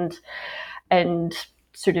imagined and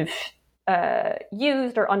sort of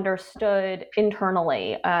used or understood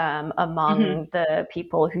internally among the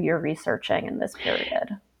people who you're researching in this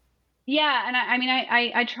period? Yeah, and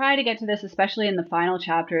I try to get to this, especially in the final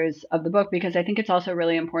chapters of the book, because I think it's also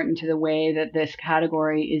really important to the way that this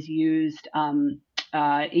category is used,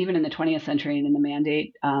 even in the 20th century and in the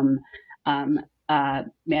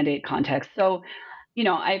mandate context. So,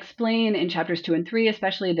 I explain in chapters 2 and 3,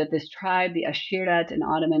 especially, that this tribe, the Ashirat in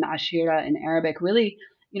Ottoman, Ashira in Arabic, really,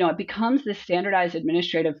 it becomes this standardized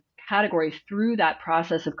administrative category through that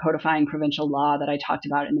process of codifying provincial law that I talked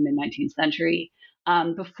about in the mid-19th century.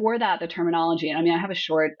 Before that, the terminology, and I have a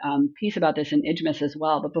short piece about this in IJMIS as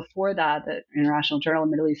well, but before that, the International Journal of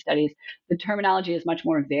Middle East Studies, the terminology is much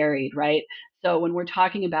more varied, right? So when we're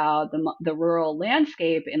talking about the rural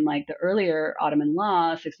landscape in like the earlier Ottoman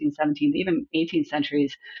law, 16th, 17th, even 18th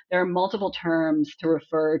centuries, there are multiple terms to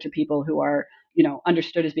refer to people who are,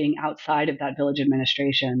 understood as being outside of that village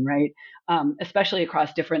administration, right? Especially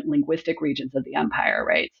across different linguistic regions of the empire,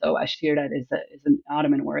 right? So Ashirat is an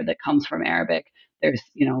Ottoman word that comes from Arabic. There's,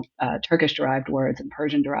 Turkish-derived words and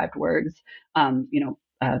Persian-derived words,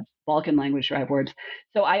 Balkan language-derived words.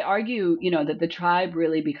 So I argue, that the tribe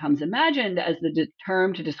really becomes imagined as the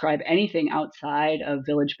term to describe anything outside of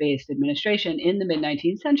village-based administration in the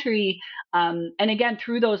mid-19th century. And again,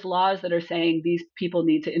 through those laws that are saying these people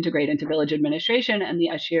need to integrate into village administration, and the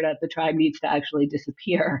Ashirat, the tribe, needs to actually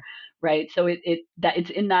disappear, right? So it's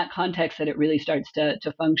in that context that it really starts to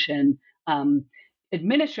function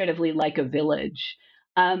administratively like a village.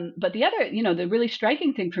 But the other, the really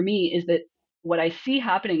striking thing for me is that what I see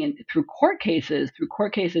happening through court cases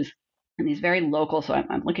and these very local. So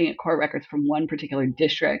I'm looking at court records from one particular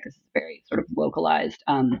district. This is very sort of localized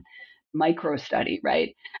micro study,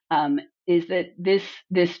 right? Is that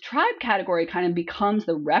this tribe category kind of becomes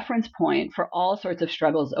the reference point for all sorts of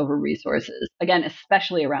struggles over resources. Again,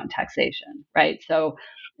 especially around taxation, right? So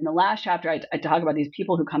in the last chapter, I talk about these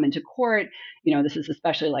people who come into court. This is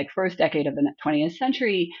especially like first decade of the 20th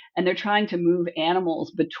century, and they're trying to move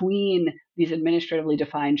animals between these administratively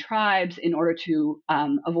defined tribes in order to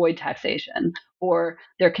avoid taxation, or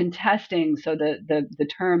they're contesting. So the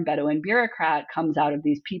term Bedouin bureaucrat comes out of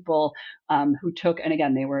these people who took, and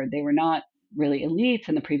again, they were not really elites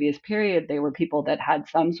in the previous period. They were people that had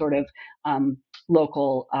some sort of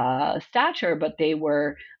local stature, but they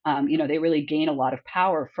were, they really gain a lot of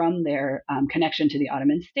power from their connection to the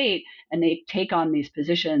Ottoman state, and they take on these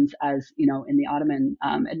positions as, in the Ottoman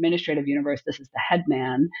administrative universe, this is the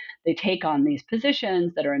headman. They take on these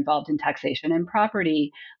positions that are involved in taxation and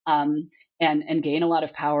property, and gain a lot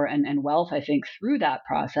of power and wealth, I think, through that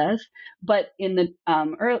process. But in the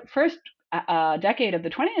first decade of the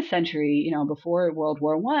 20th century, before World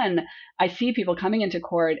War I see people coming into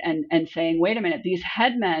court and saying, wait a minute, these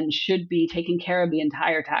headmen should be taking care of the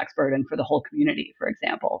entire tax burden for the whole community, for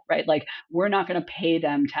example, right? Like, we're not going to pay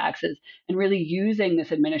them taxes, and really using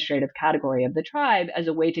this administrative category of the tribe as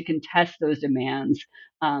a way to contest those demands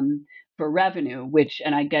for revenue,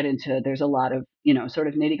 and I get into, there's a lot of, sort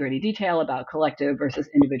of nitty gritty detail about collective versus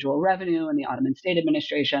individual revenue in the Ottoman state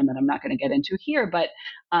administration that I'm not going to get into here. But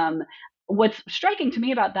what's striking to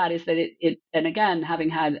me about that is that it and again, having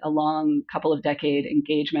had a long couple of decade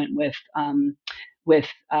engagement with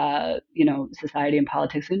society and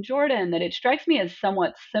politics in Jordan, that it strikes me as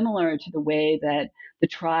somewhat similar to the way that the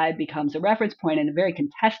tribe becomes a reference point, and a very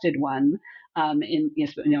contested one,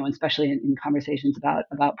 especially in conversations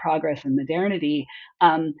about progress and modernity,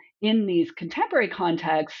 in these contemporary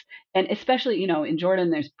contexts. And especially, in Jordan,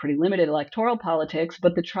 there's pretty limited electoral politics,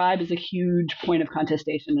 but the tribe is a huge point of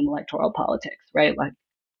contestation in electoral politics, right? Like,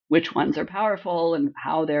 which ones are powerful and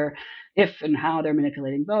how they're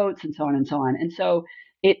manipulating votes, and so on and so on. And so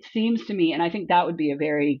it seems to me, and I think that would be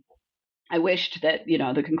I wished that,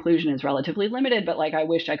 the conclusion is relatively limited, but like, I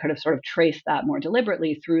wished I could have sort of traced that more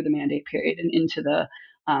deliberately through the Mandate period and into the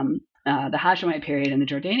Hashemite period and the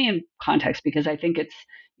Jordanian context, because I think it's,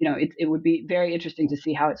 it would be very interesting to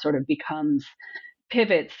see how it sort of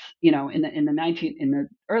pivots, in the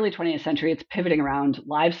early 20th century, it's pivoting around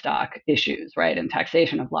livestock issues, right, and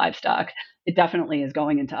taxation of livestock. It definitely is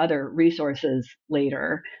going into other resources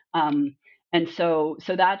later, and so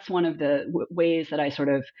that's one of the ways that I sort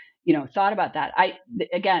of, thought about that.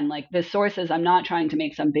 Again, like, the sources, I'm not trying to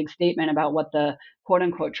make some big statement about what the quote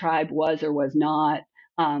unquote tribe was or was not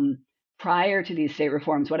prior to these state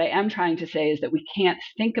reforms. What I am trying to say is that we can't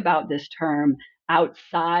think about this term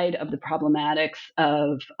outside of the problematics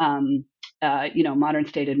of modern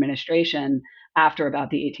state administration after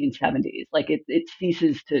about the 1870s. Like, it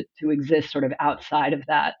ceases to exist sort of outside of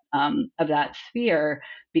that sphere,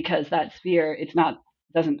 because that sphere,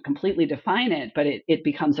 doesn't completely define it, but it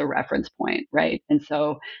becomes a reference point, right? And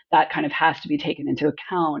so that kind of has to be taken into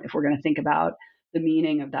account if we're going to think about the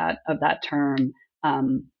meaning of that term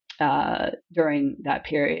during that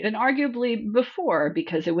period, and arguably before,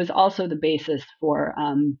 because it was also the basis for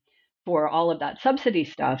all of that subsidy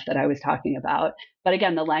stuff that I was talking about. But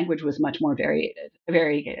again, the language was much more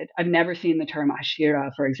variegated. I've never seen the term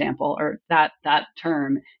ashira, for example, or that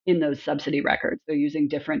term in those subsidy records. They're using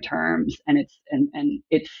different terms, and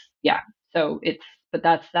it's yeah. So but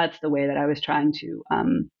that's the way that I was trying to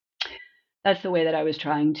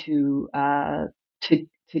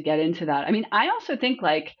to get into that. I mean, I also think,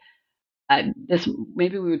 like, this,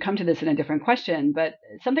 maybe we would come to this in a different question, but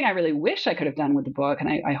something I really wish I could have done with the book, and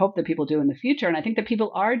I hope that people do in the future, and I think that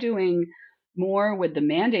people are doing more with the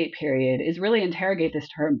Mandate period, is really interrogate this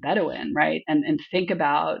term Bedouin, right? And think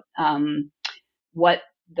about what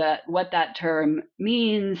that term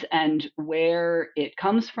means, and where it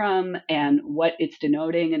comes from, and what it's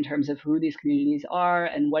denoting in terms of who these communities are,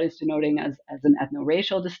 and what it's denoting as an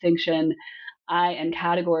ethno-racial distinction and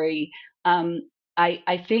category.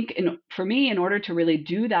 I think, for me, in order to really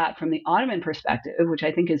do that from the Ottoman perspective, which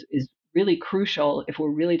I think is really crucial if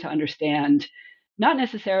we're really to understand not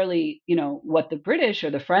necessarily, what the British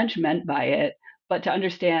or the French meant by it, but to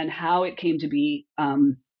understand how it came to be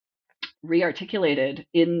rearticulated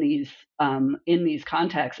in these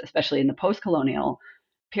contexts, especially in the post-colonial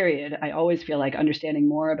period. I always feel like understanding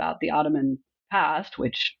more about the Ottoman past,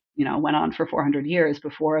 which went on for 400 years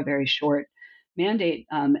before a very short mandate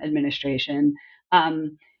administration.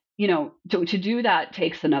 To do that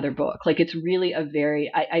takes another book. Like, it's really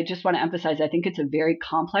I just want to emphasize, I think it's a very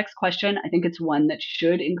complex question. I think it's one that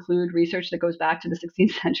should include research that goes back to the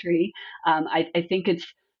 16th century. I think it's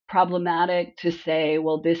problematic to say,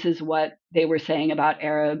 well, this is what they were saying about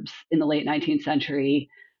Arabs in the late 19th century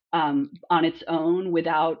on its own,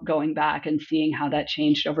 without going back and seeing how that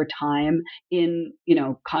changed over time in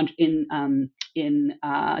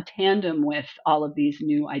tandem with all of these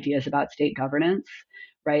new ideas about state governance,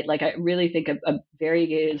 right? Like, I really think a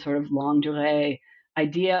very sort of longue durée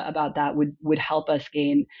idea about that would help us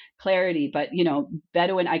gain clarity. But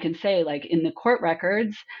Bedouin, I can say, like, in the court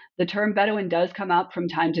records, the term Bedouin does come up from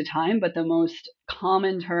time to time, but the most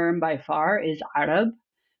common term by far is Arab,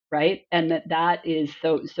 right? And that is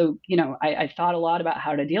so. I thought a lot about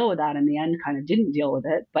how to deal with that. In the end, kind of didn't deal with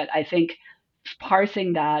it, but I think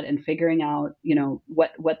parsing that and figuring out,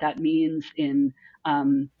 what that means in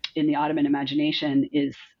the Ottoman imagination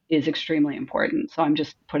is extremely important. So I'm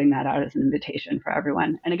just putting that out as an invitation for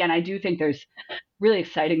everyone. And again, I do think there's really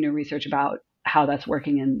exciting new research about how that's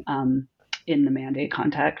working in the mandate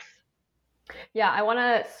context. Yeah, I want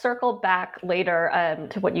to circle back later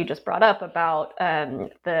to what you just brought up about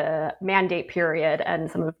the mandate period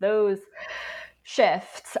and some of those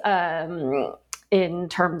shifts in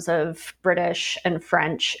terms of British and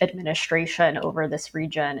French administration over this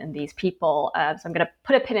region and these people. So I'm going to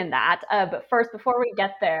put a pin in that. But first, before we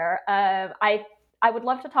get there, I would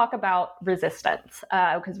love to talk about resistance,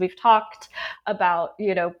 because we've talked about,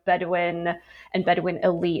 Bedouin and Bedouin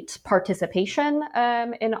elite participation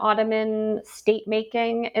in Ottoman state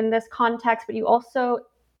making in this context, but you also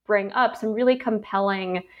bring up some really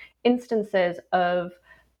compelling instances of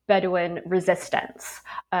Bedouin resistance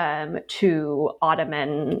to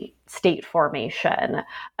Ottoman state formation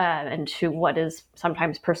and to what is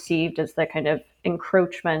sometimes perceived as the kind of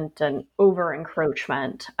encroachment and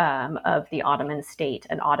over-encroachment of the Ottoman state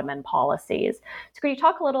and Ottoman policies. So could you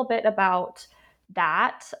talk a little bit about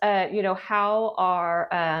that? How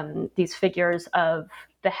are these figures of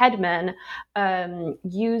the headmen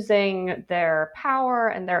using their power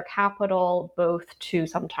and their capital both to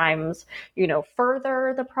sometimes,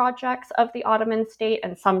 further the projects of the Ottoman state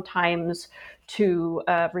and sometimes to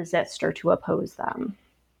resist or to oppose them?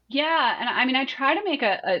 Yeah, and I mean, I try to make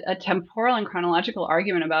a temporal and chronological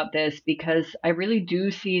argument about this because I really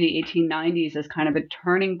do see the 1890s as kind of a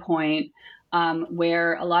turning point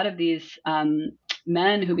where a lot of these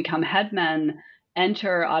men who become headmen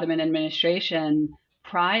enter Ottoman administration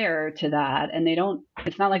prior to that, and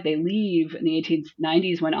it's not like they leave in the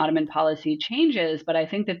 1890s when Ottoman policy changes, but I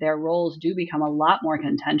think that their roles do become a lot more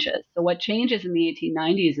contentious. So what changes in the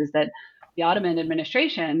 1890s is that the Ottoman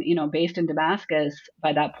administration, based in Damascus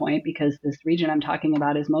by that point, because this region I'm talking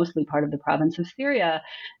about is mostly part of the province of Syria,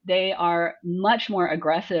 they are much more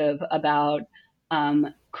aggressive about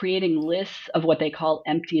creating lists of what they call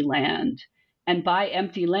empty land. And by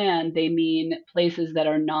empty land, they mean places that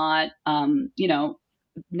are not,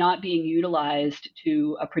 not being utilized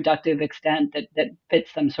to a productive extent that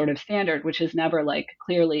fits some sort of standard, which is never like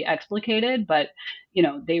clearly explicated. But,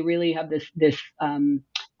 they really have this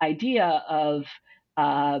idea of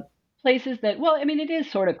places that, well, I mean, it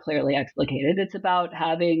is sort of clearly explicated. It's about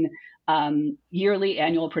having yearly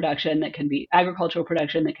annual production that can be agricultural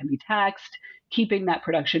production that can be taxed, keeping that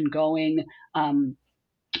production going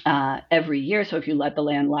every year. So if you let the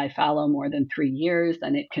land lie fallow more than 3 years,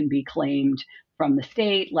 then it can be claimed from the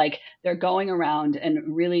state. Like, they're going around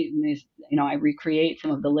and really, I recreate some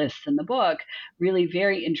of the lists in the book, really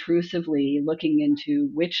very intrusively looking into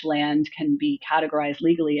which land can be categorized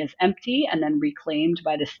legally as empty and then reclaimed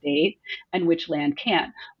by the state and which land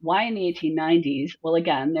can't. Why in the 1890s? Well,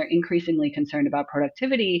 again, they're increasingly concerned about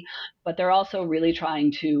productivity, but they're also really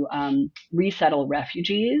trying to resettle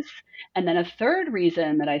refugees. And then a third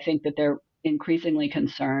reason that I think that they're increasingly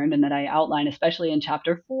concerned, and that I outline especially in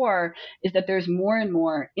chapter 4, is that there's more and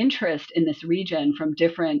more interest in this region from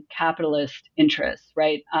different capitalist interests,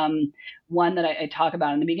 right? One that I talk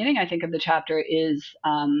about in the beginning, I think, of the chapter is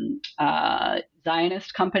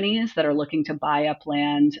Zionist companies that are looking to buy up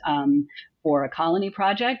land for a colony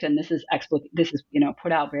project, and this is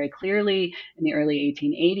put out very clearly in the early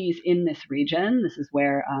 1880s in this region. This is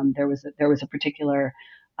where there was a particular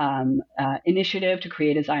initiative to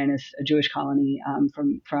create a Jewish colony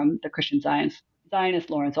from the Christian Zionist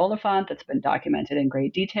Lawrence Oliphant that's been documented in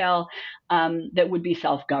great detail, that would be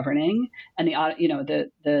self-governing, and the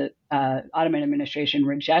Ottoman administration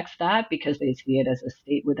rejects that because they see it as a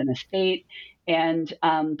state within a state, and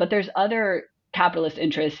but there's other capitalist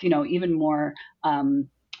interests, even more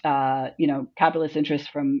capitalist interests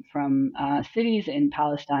from cities in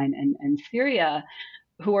Palestine and Syria,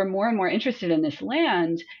 who are more and more interested in this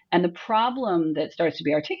land. And the problem that starts to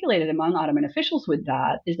be articulated among Ottoman officials with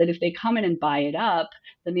that is that if they come in and buy it up,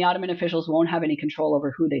 then the Ottoman officials won't have any control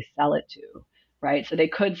over who they sell it to, right? So they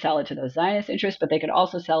could sell it to those Zionist interests, but they could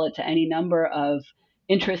also sell it to any number of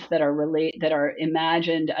interests that are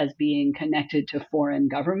imagined as being connected to foreign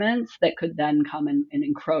governments that could then come and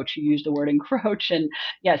encroach. You use the word encroach, and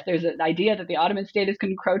yes, there's an idea that the Ottoman state is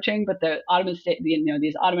encroaching, but the Ottoman state,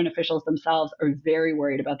 these Ottoman officials themselves are very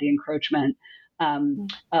worried about the encroachment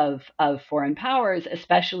of foreign powers,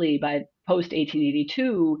 especially by post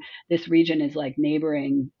 1882. This region is like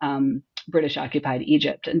neighboring British occupied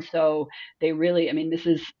Egypt, and so they really,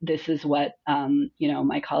 this is what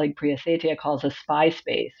my colleague Priya Setia calls a spy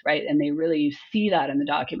space, right? And they really, you see that in the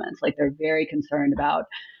documents, like they're very concerned about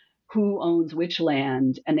who owns which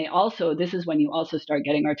land. And they also, this is when you also start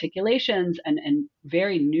getting articulations and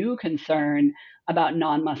very new concern about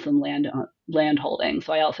non-Muslim land holding.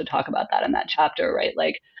 So I also talk about that in that chapter, right?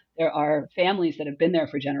 Like there are families that have been there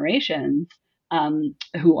for generations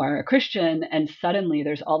who are Christian, and suddenly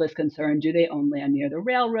there's all this concern. Do they own land near the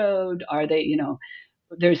railroad? Are they,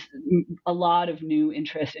 there's a lot of new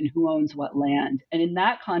interest in who owns what land. And in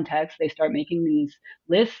that context, they start making these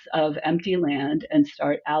lists of empty land and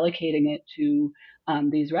start allocating it to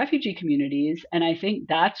these refugee communities. And I think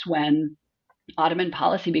that's when Ottoman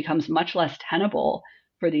policy becomes much less tenable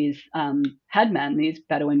for these headmen, these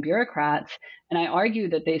Bedouin bureaucrats. And I argue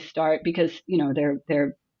that they start because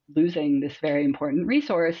they're losing this very important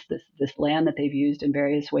resource, this land that they've used in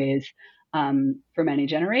various ways for many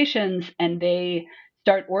generations, and they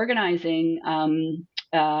start organizing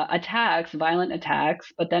attacks, violent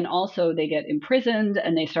attacks, but then also they get imprisoned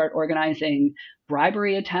and they start organizing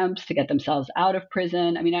bribery attempts to get themselves out of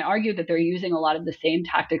prison. I mean, I argue that they're using a lot of the same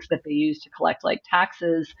tactics that they use to collect like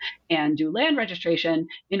taxes and do land registration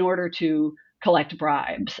in order to collect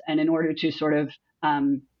bribes and in order to sort of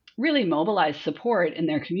really mobilize support in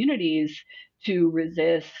their communities to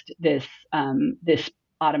resist this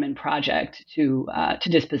Ottoman project to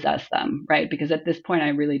dispossess them, right? Because at this point, I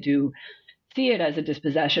really do see it as a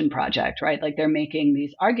dispossession project, right? Like they're making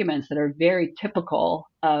these arguments that are very typical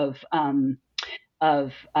of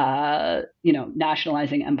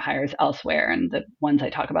nationalizing empires elsewhere, and the ones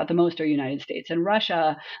I talk about the most are United States and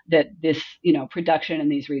Russia. That this production in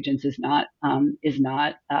these regions is not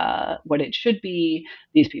what it should be.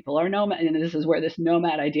 These people are nomad, and this is where this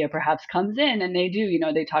nomad idea perhaps comes in. And they do,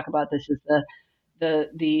 they talk about this as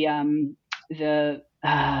the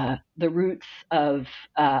roots of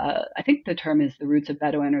I think the term is the roots of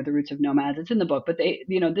Bedouin or the roots of nomads. It's in the book, but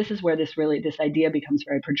this is where this idea becomes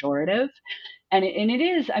very pejorative, and it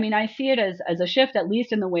is. I mean, I see it as a shift, at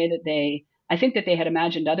least in the way that I think that they had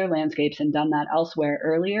imagined other landscapes and done that elsewhere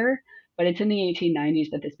earlier. But it's in the 1890s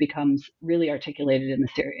that this becomes really articulated in the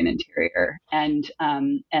Syrian interior, and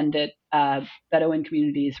that Bedouin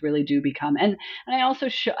communities really do become. And I also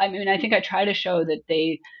I think I try to show that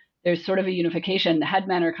there's sort of a unification. The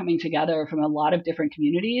headmen are coming together from a lot of different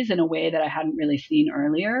communities in a way that I hadn't really seen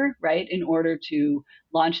earlier, right? In order to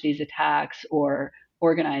launch these attacks or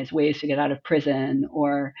organize ways to get out of prison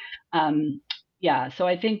or, So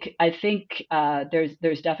I think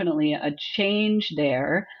there's definitely a change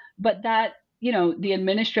there, but that, the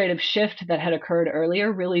administrative shift that had occurred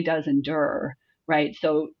earlier really does endure. Right.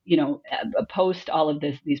 So, post all of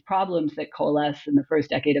these problems that coalesce in the first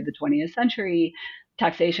decade of the 20th century,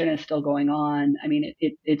 taxation is still going on. I mean,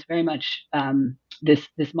 it's very much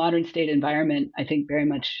this modern state environment, I think, very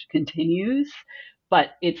much continues,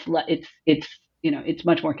 but it's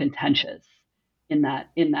much more contentious in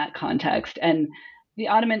that context. And the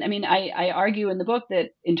Ottoman, I mean, I argue in the book that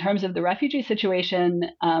in terms of the refugee situation,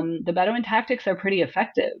 the Bedouin tactics are pretty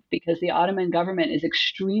effective because the Ottoman government is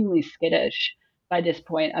extremely skittish by this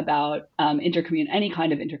point about any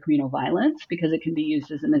kind of intercommunal violence, because it can be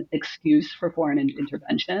used as an excuse for foreign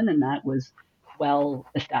intervention, and that was well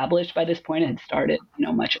established by this point. It had started,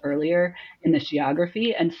 much earlier in this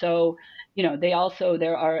geography, and so,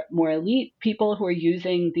 there are more elite people who are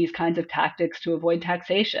using these kinds of tactics to avoid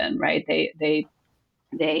taxation, right? They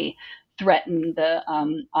threaten the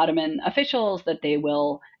Ottoman officials that they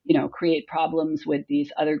will, create problems with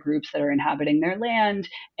these other groups that are inhabiting their land.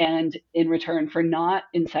 And in return for not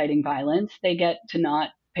inciting violence, they get to not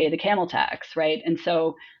pay the camel tax, right? And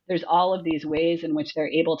so there's all of these ways in which they're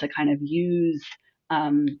able to kind of use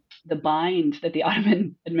the bind that the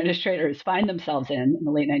Ottoman administrators find themselves in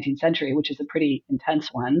the late 19th century, which is a pretty intense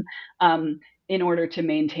one, in order to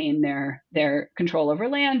maintain their control over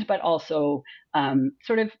land, but also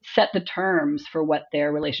sort of set the terms for what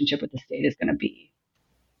their relationship with the state is going to be.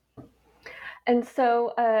 And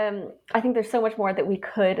so I think there's so much more that we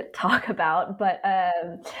could talk about, but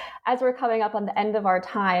as we're coming up on the end of our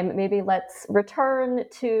time, maybe let's return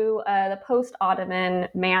to the post-Ottoman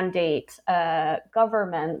mandate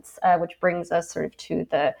governments, which brings us sort of to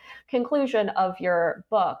the conclusion of your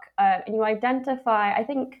book. And you identify, I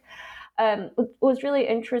think, what was really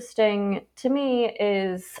interesting to me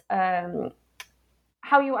is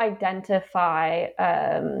how you identify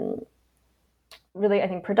really, I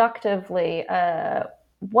think, productively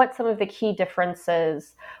what some of the key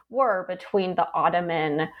differences were between the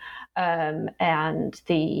Ottoman and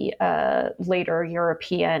the later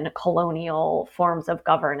European colonial forms of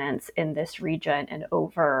governance in this region and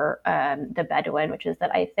over the Bedouin, which is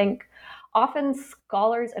that I think often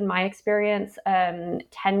scholars, in my experience,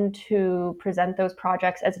 tend to present those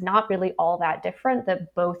projects as not really all that different,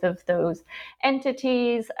 that both of those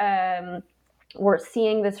entities we're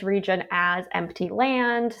seeing this region as empty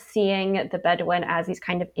land, seeing the Bedouin as these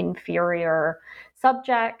kind of inferior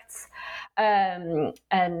subjects. And,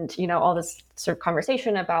 all this sort of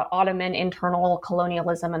conversation about Ottoman internal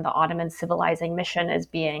colonialism and the Ottoman civilizing mission as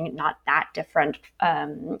being not that different,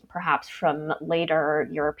 perhaps from later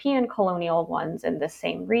European colonial ones in the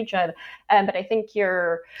same region. But I think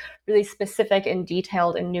you're really specific and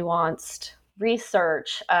detailed and nuanced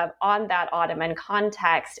research on that Ottoman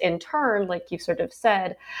context, in turn, like you sort of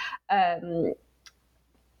said,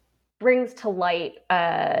 brings to light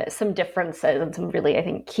some differences and some really, I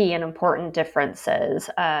think, key and important differences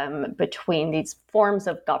between these forms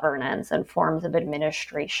of governance and forms of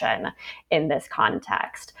administration in this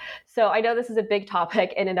context. So I know this is a big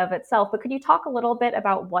topic in and of itself, but could you talk a little bit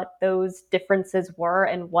about what those differences were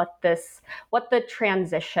and what the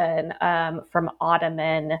transition from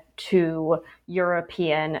Ottoman to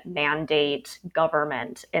European mandate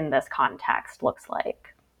government in this context looks like?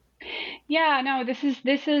 Yeah, no,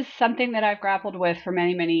 this is something that I've grappled with for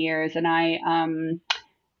many, many years, and I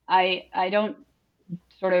don't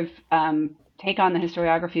sort of take on the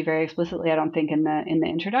historiography very explicitly. I don't think in the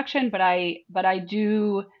introduction, but I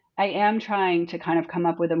am trying to kind of come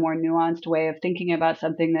up with a more nuanced way of thinking about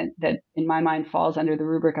something that in my mind falls under the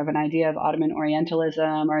rubric of an idea of Ottoman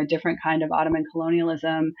Orientalism or a different kind of Ottoman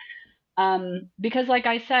colonialism. Because like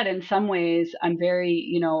I said, in some ways, I'm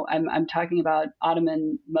very, I'm talking about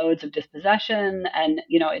Ottoman modes of dispossession, and,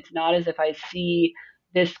 it's not as if I see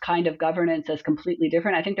this kind of governance as completely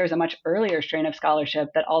different. I think there's a much earlier strain of scholarship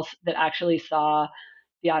that actually saw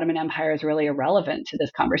the Ottoman Empire as really irrelevant to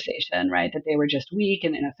this conversation, right? That they were just weak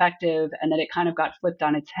and ineffective, and that it kind of got flipped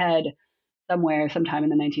on its head sometime in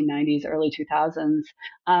the 1990s, early 2000s.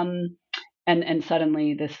 And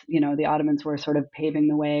suddenly the Ottomans were sort of paving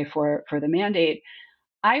the way for the mandate.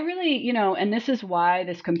 I really, and this is why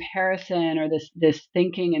this comparison or this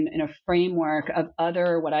thinking in a framework of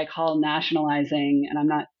other, what I call nationalizing,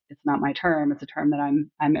 and it's not my term, it's a term that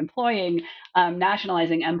I'm employing,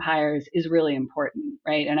 nationalizing empires is really important,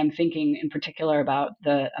 right? And I'm thinking in particular about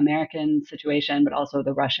the American situation, but also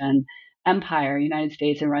the Russian Empire, United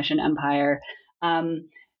States and Russian Empire.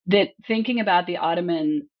 That thinking about the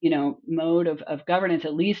Ottoman, mode of governance,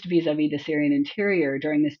 at least vis-a-vis the Syrian interior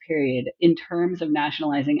during this period, in terms of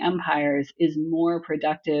nationalizing empires, is more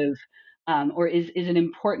productive, or is an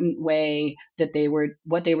important way that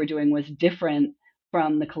what they were doing was different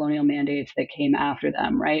from the colonial mandates that came after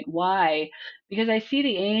them, right? Why? Because I see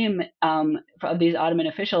the aim of these Ottoman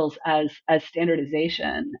officials as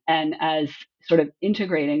standardization and as sort of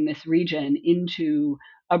integrating this region into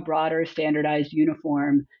a broader, standardized,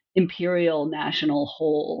 uniform imperial national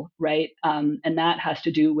whole, right? And that has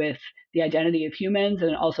to do with the identity of humans,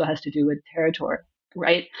 and it also has to do with territory,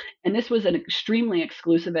 right? And this was an extremely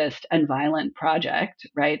exclusivist and violent project,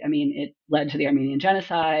 right? I mean, it led to the Armenian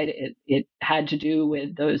genocide. It had to do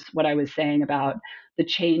with what I was saying about the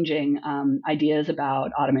changing ideas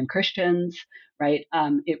about Ottoman Christians, right?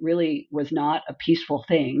 It really was not a peaceful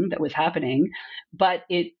thing that was happening, but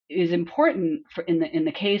it is important in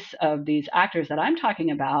the case of these actors that I'm talking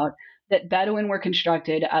about, that Bedouin were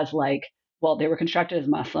constructed as they were constructed as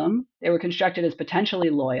Muslim, they were constructed as potentially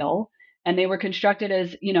loyal, and they were constructed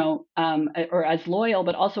as, or as loyal,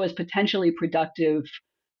 but also as potentially productive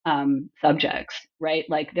subjects, right?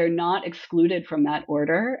 Like they're not excluded from that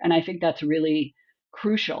order. And I think that's really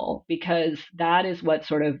crucial, because that is what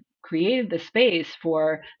sort of created the space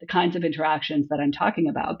for the kinds of interactions that I'm talking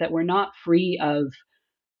about, that were not free of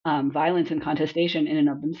violence and contestation in and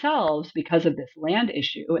of themselves because of this land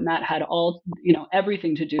issue. And that had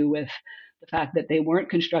everything to do with the fact that they weren't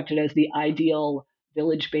constructed as the ideal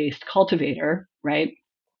village-based cultivator, right?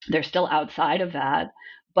 They're still outside of that,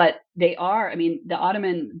 but they are. I mean, the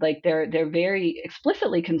Ottoman, like they're very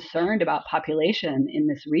explicitly concerned about population in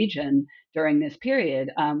this region during this period.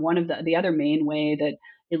 One of the other main way that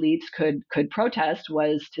elites could protest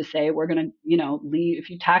was to say, we're going to, leave. If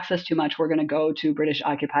you tax us too much, we're going to go to British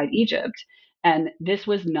occupied Egypt. And this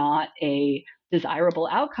was not a desirable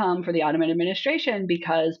outcome for the Ottoman administration,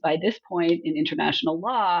 because by this point in international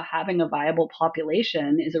law, having a viable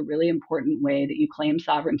population is a really important way that you claim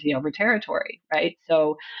sovereignty over territory, right?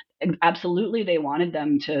 So absolutely they wanted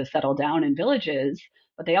them to settle down in villages,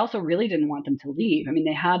 but they also really didn't want them to leave. I mean,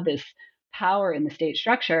 they had this power in the state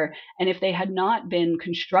structure, and if they had not been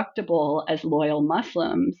constructible as loyal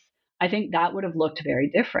Muslims, I think that would have looked very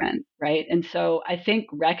different, right? And so I think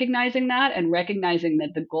recognizing that, and recognizing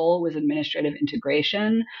that the goal was administrative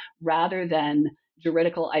integration rather than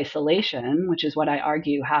juridical isolation, which is what I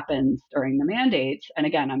argue happens during the mandates. And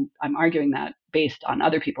again, I'm arguing that based on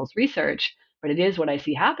other people's research, but it is what I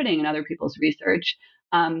see happening in other people's research.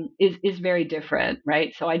 Is very different,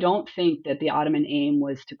 right? So I don't think that the Ottoman aim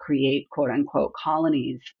was to create quote unquote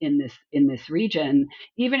colonies in this region,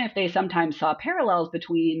 even if they sometimes saw parallels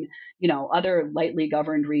between other lightly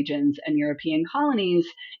governed regions and European colonies.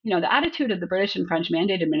 The attitude of the British and French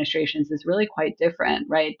Mandate administrations is really quite different,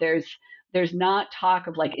 right? There's not talk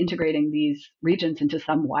of like integrating these regions into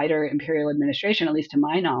some wider imperial administration, at least to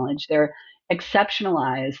my knowledge. They're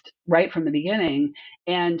exceptionalized right from the beginning.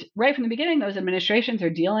 And right from the beginning, those administrations are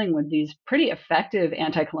dealing with these pretty effective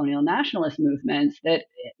anti-colonial nationalist movements that,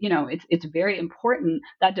 it's very important.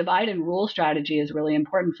 That divide and rule strategy is really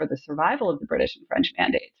important for the survival of the British and French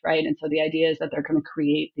mandates, right? And so the idea is that they're going to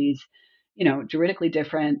create these, juridically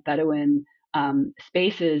different Bedouin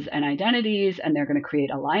spaces and identities, and they're going to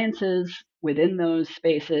create alliances within those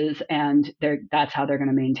spaces, and that's how they're going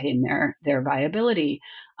to maintain their viability,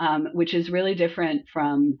 which is really different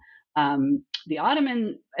from the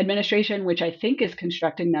Ottoman administration, which I think is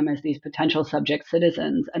constructing them as these potential subject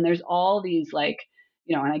citizens. And there's all these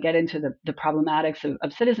and I get into the problematics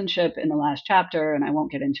of citizenship in the last chapter, and I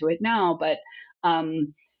won't get into it now, but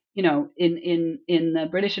in the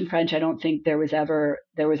British and French, I don't think there was ever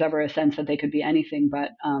a sense that they could be anything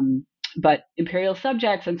but imperial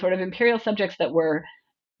subjects, and sort of imperial subjects that were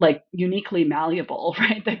like uniquely malleable,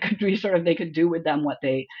 right? That could be they could do with them what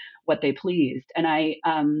they pleased. And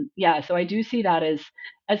so I do see that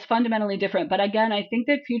as fundamentally different. But again, I think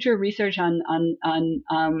that future research on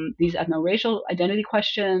these ethno-racial identity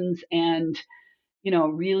questions, and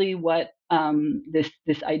really what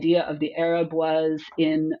this idea of the Arab was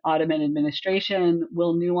in Ottoman administration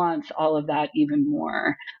will nuance all of that even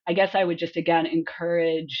more. I guess I would just again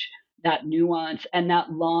encourage that nuance and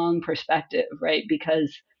that long perspective, right?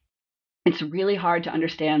 Because it's really hard to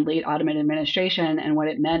understand late Ottoman administration and what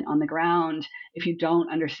it meant on the ground if you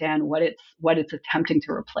don't understand what it's attempting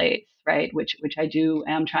to replace, right? Which I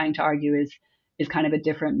am trying to argue is kind of a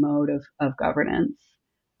different mode of governance.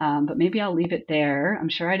 But maybe I'll leave it there. I'm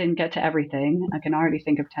sure I didn't get to everything. I can already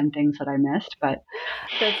think of 10 things that I missed, but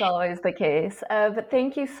that's always the case. But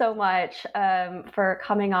thank you so much for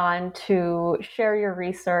coming on to share your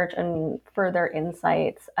research and further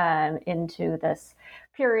insights into this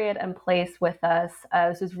period and place with us.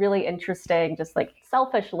 This is really interesting, just like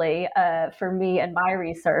selfishly for me and my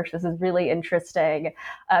research. This is really interesting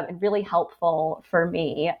and really helpful for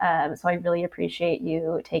me. So I really appreciate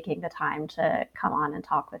you taking the time to come on and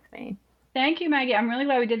talk with me. Thank you, Maggie. I'm really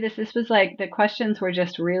glad we did this. This was the questions were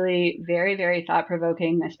just really very, very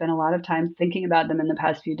thought-provoking. I spent a lot of time thinking about them in the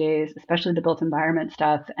past few days, especially the built environment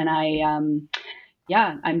stuff. And I'm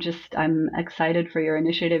excited for your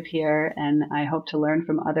initiative here, and I hope to learn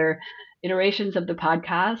from other iterations of the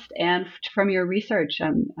podcast and from your research.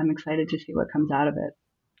 I'm excited to see what comes out of it.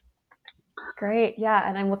 Great. Yeah.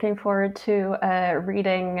 And I'm looking forward to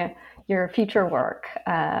reading your future work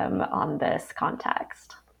on this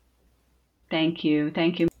context. Thank you.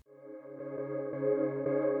 Thank you.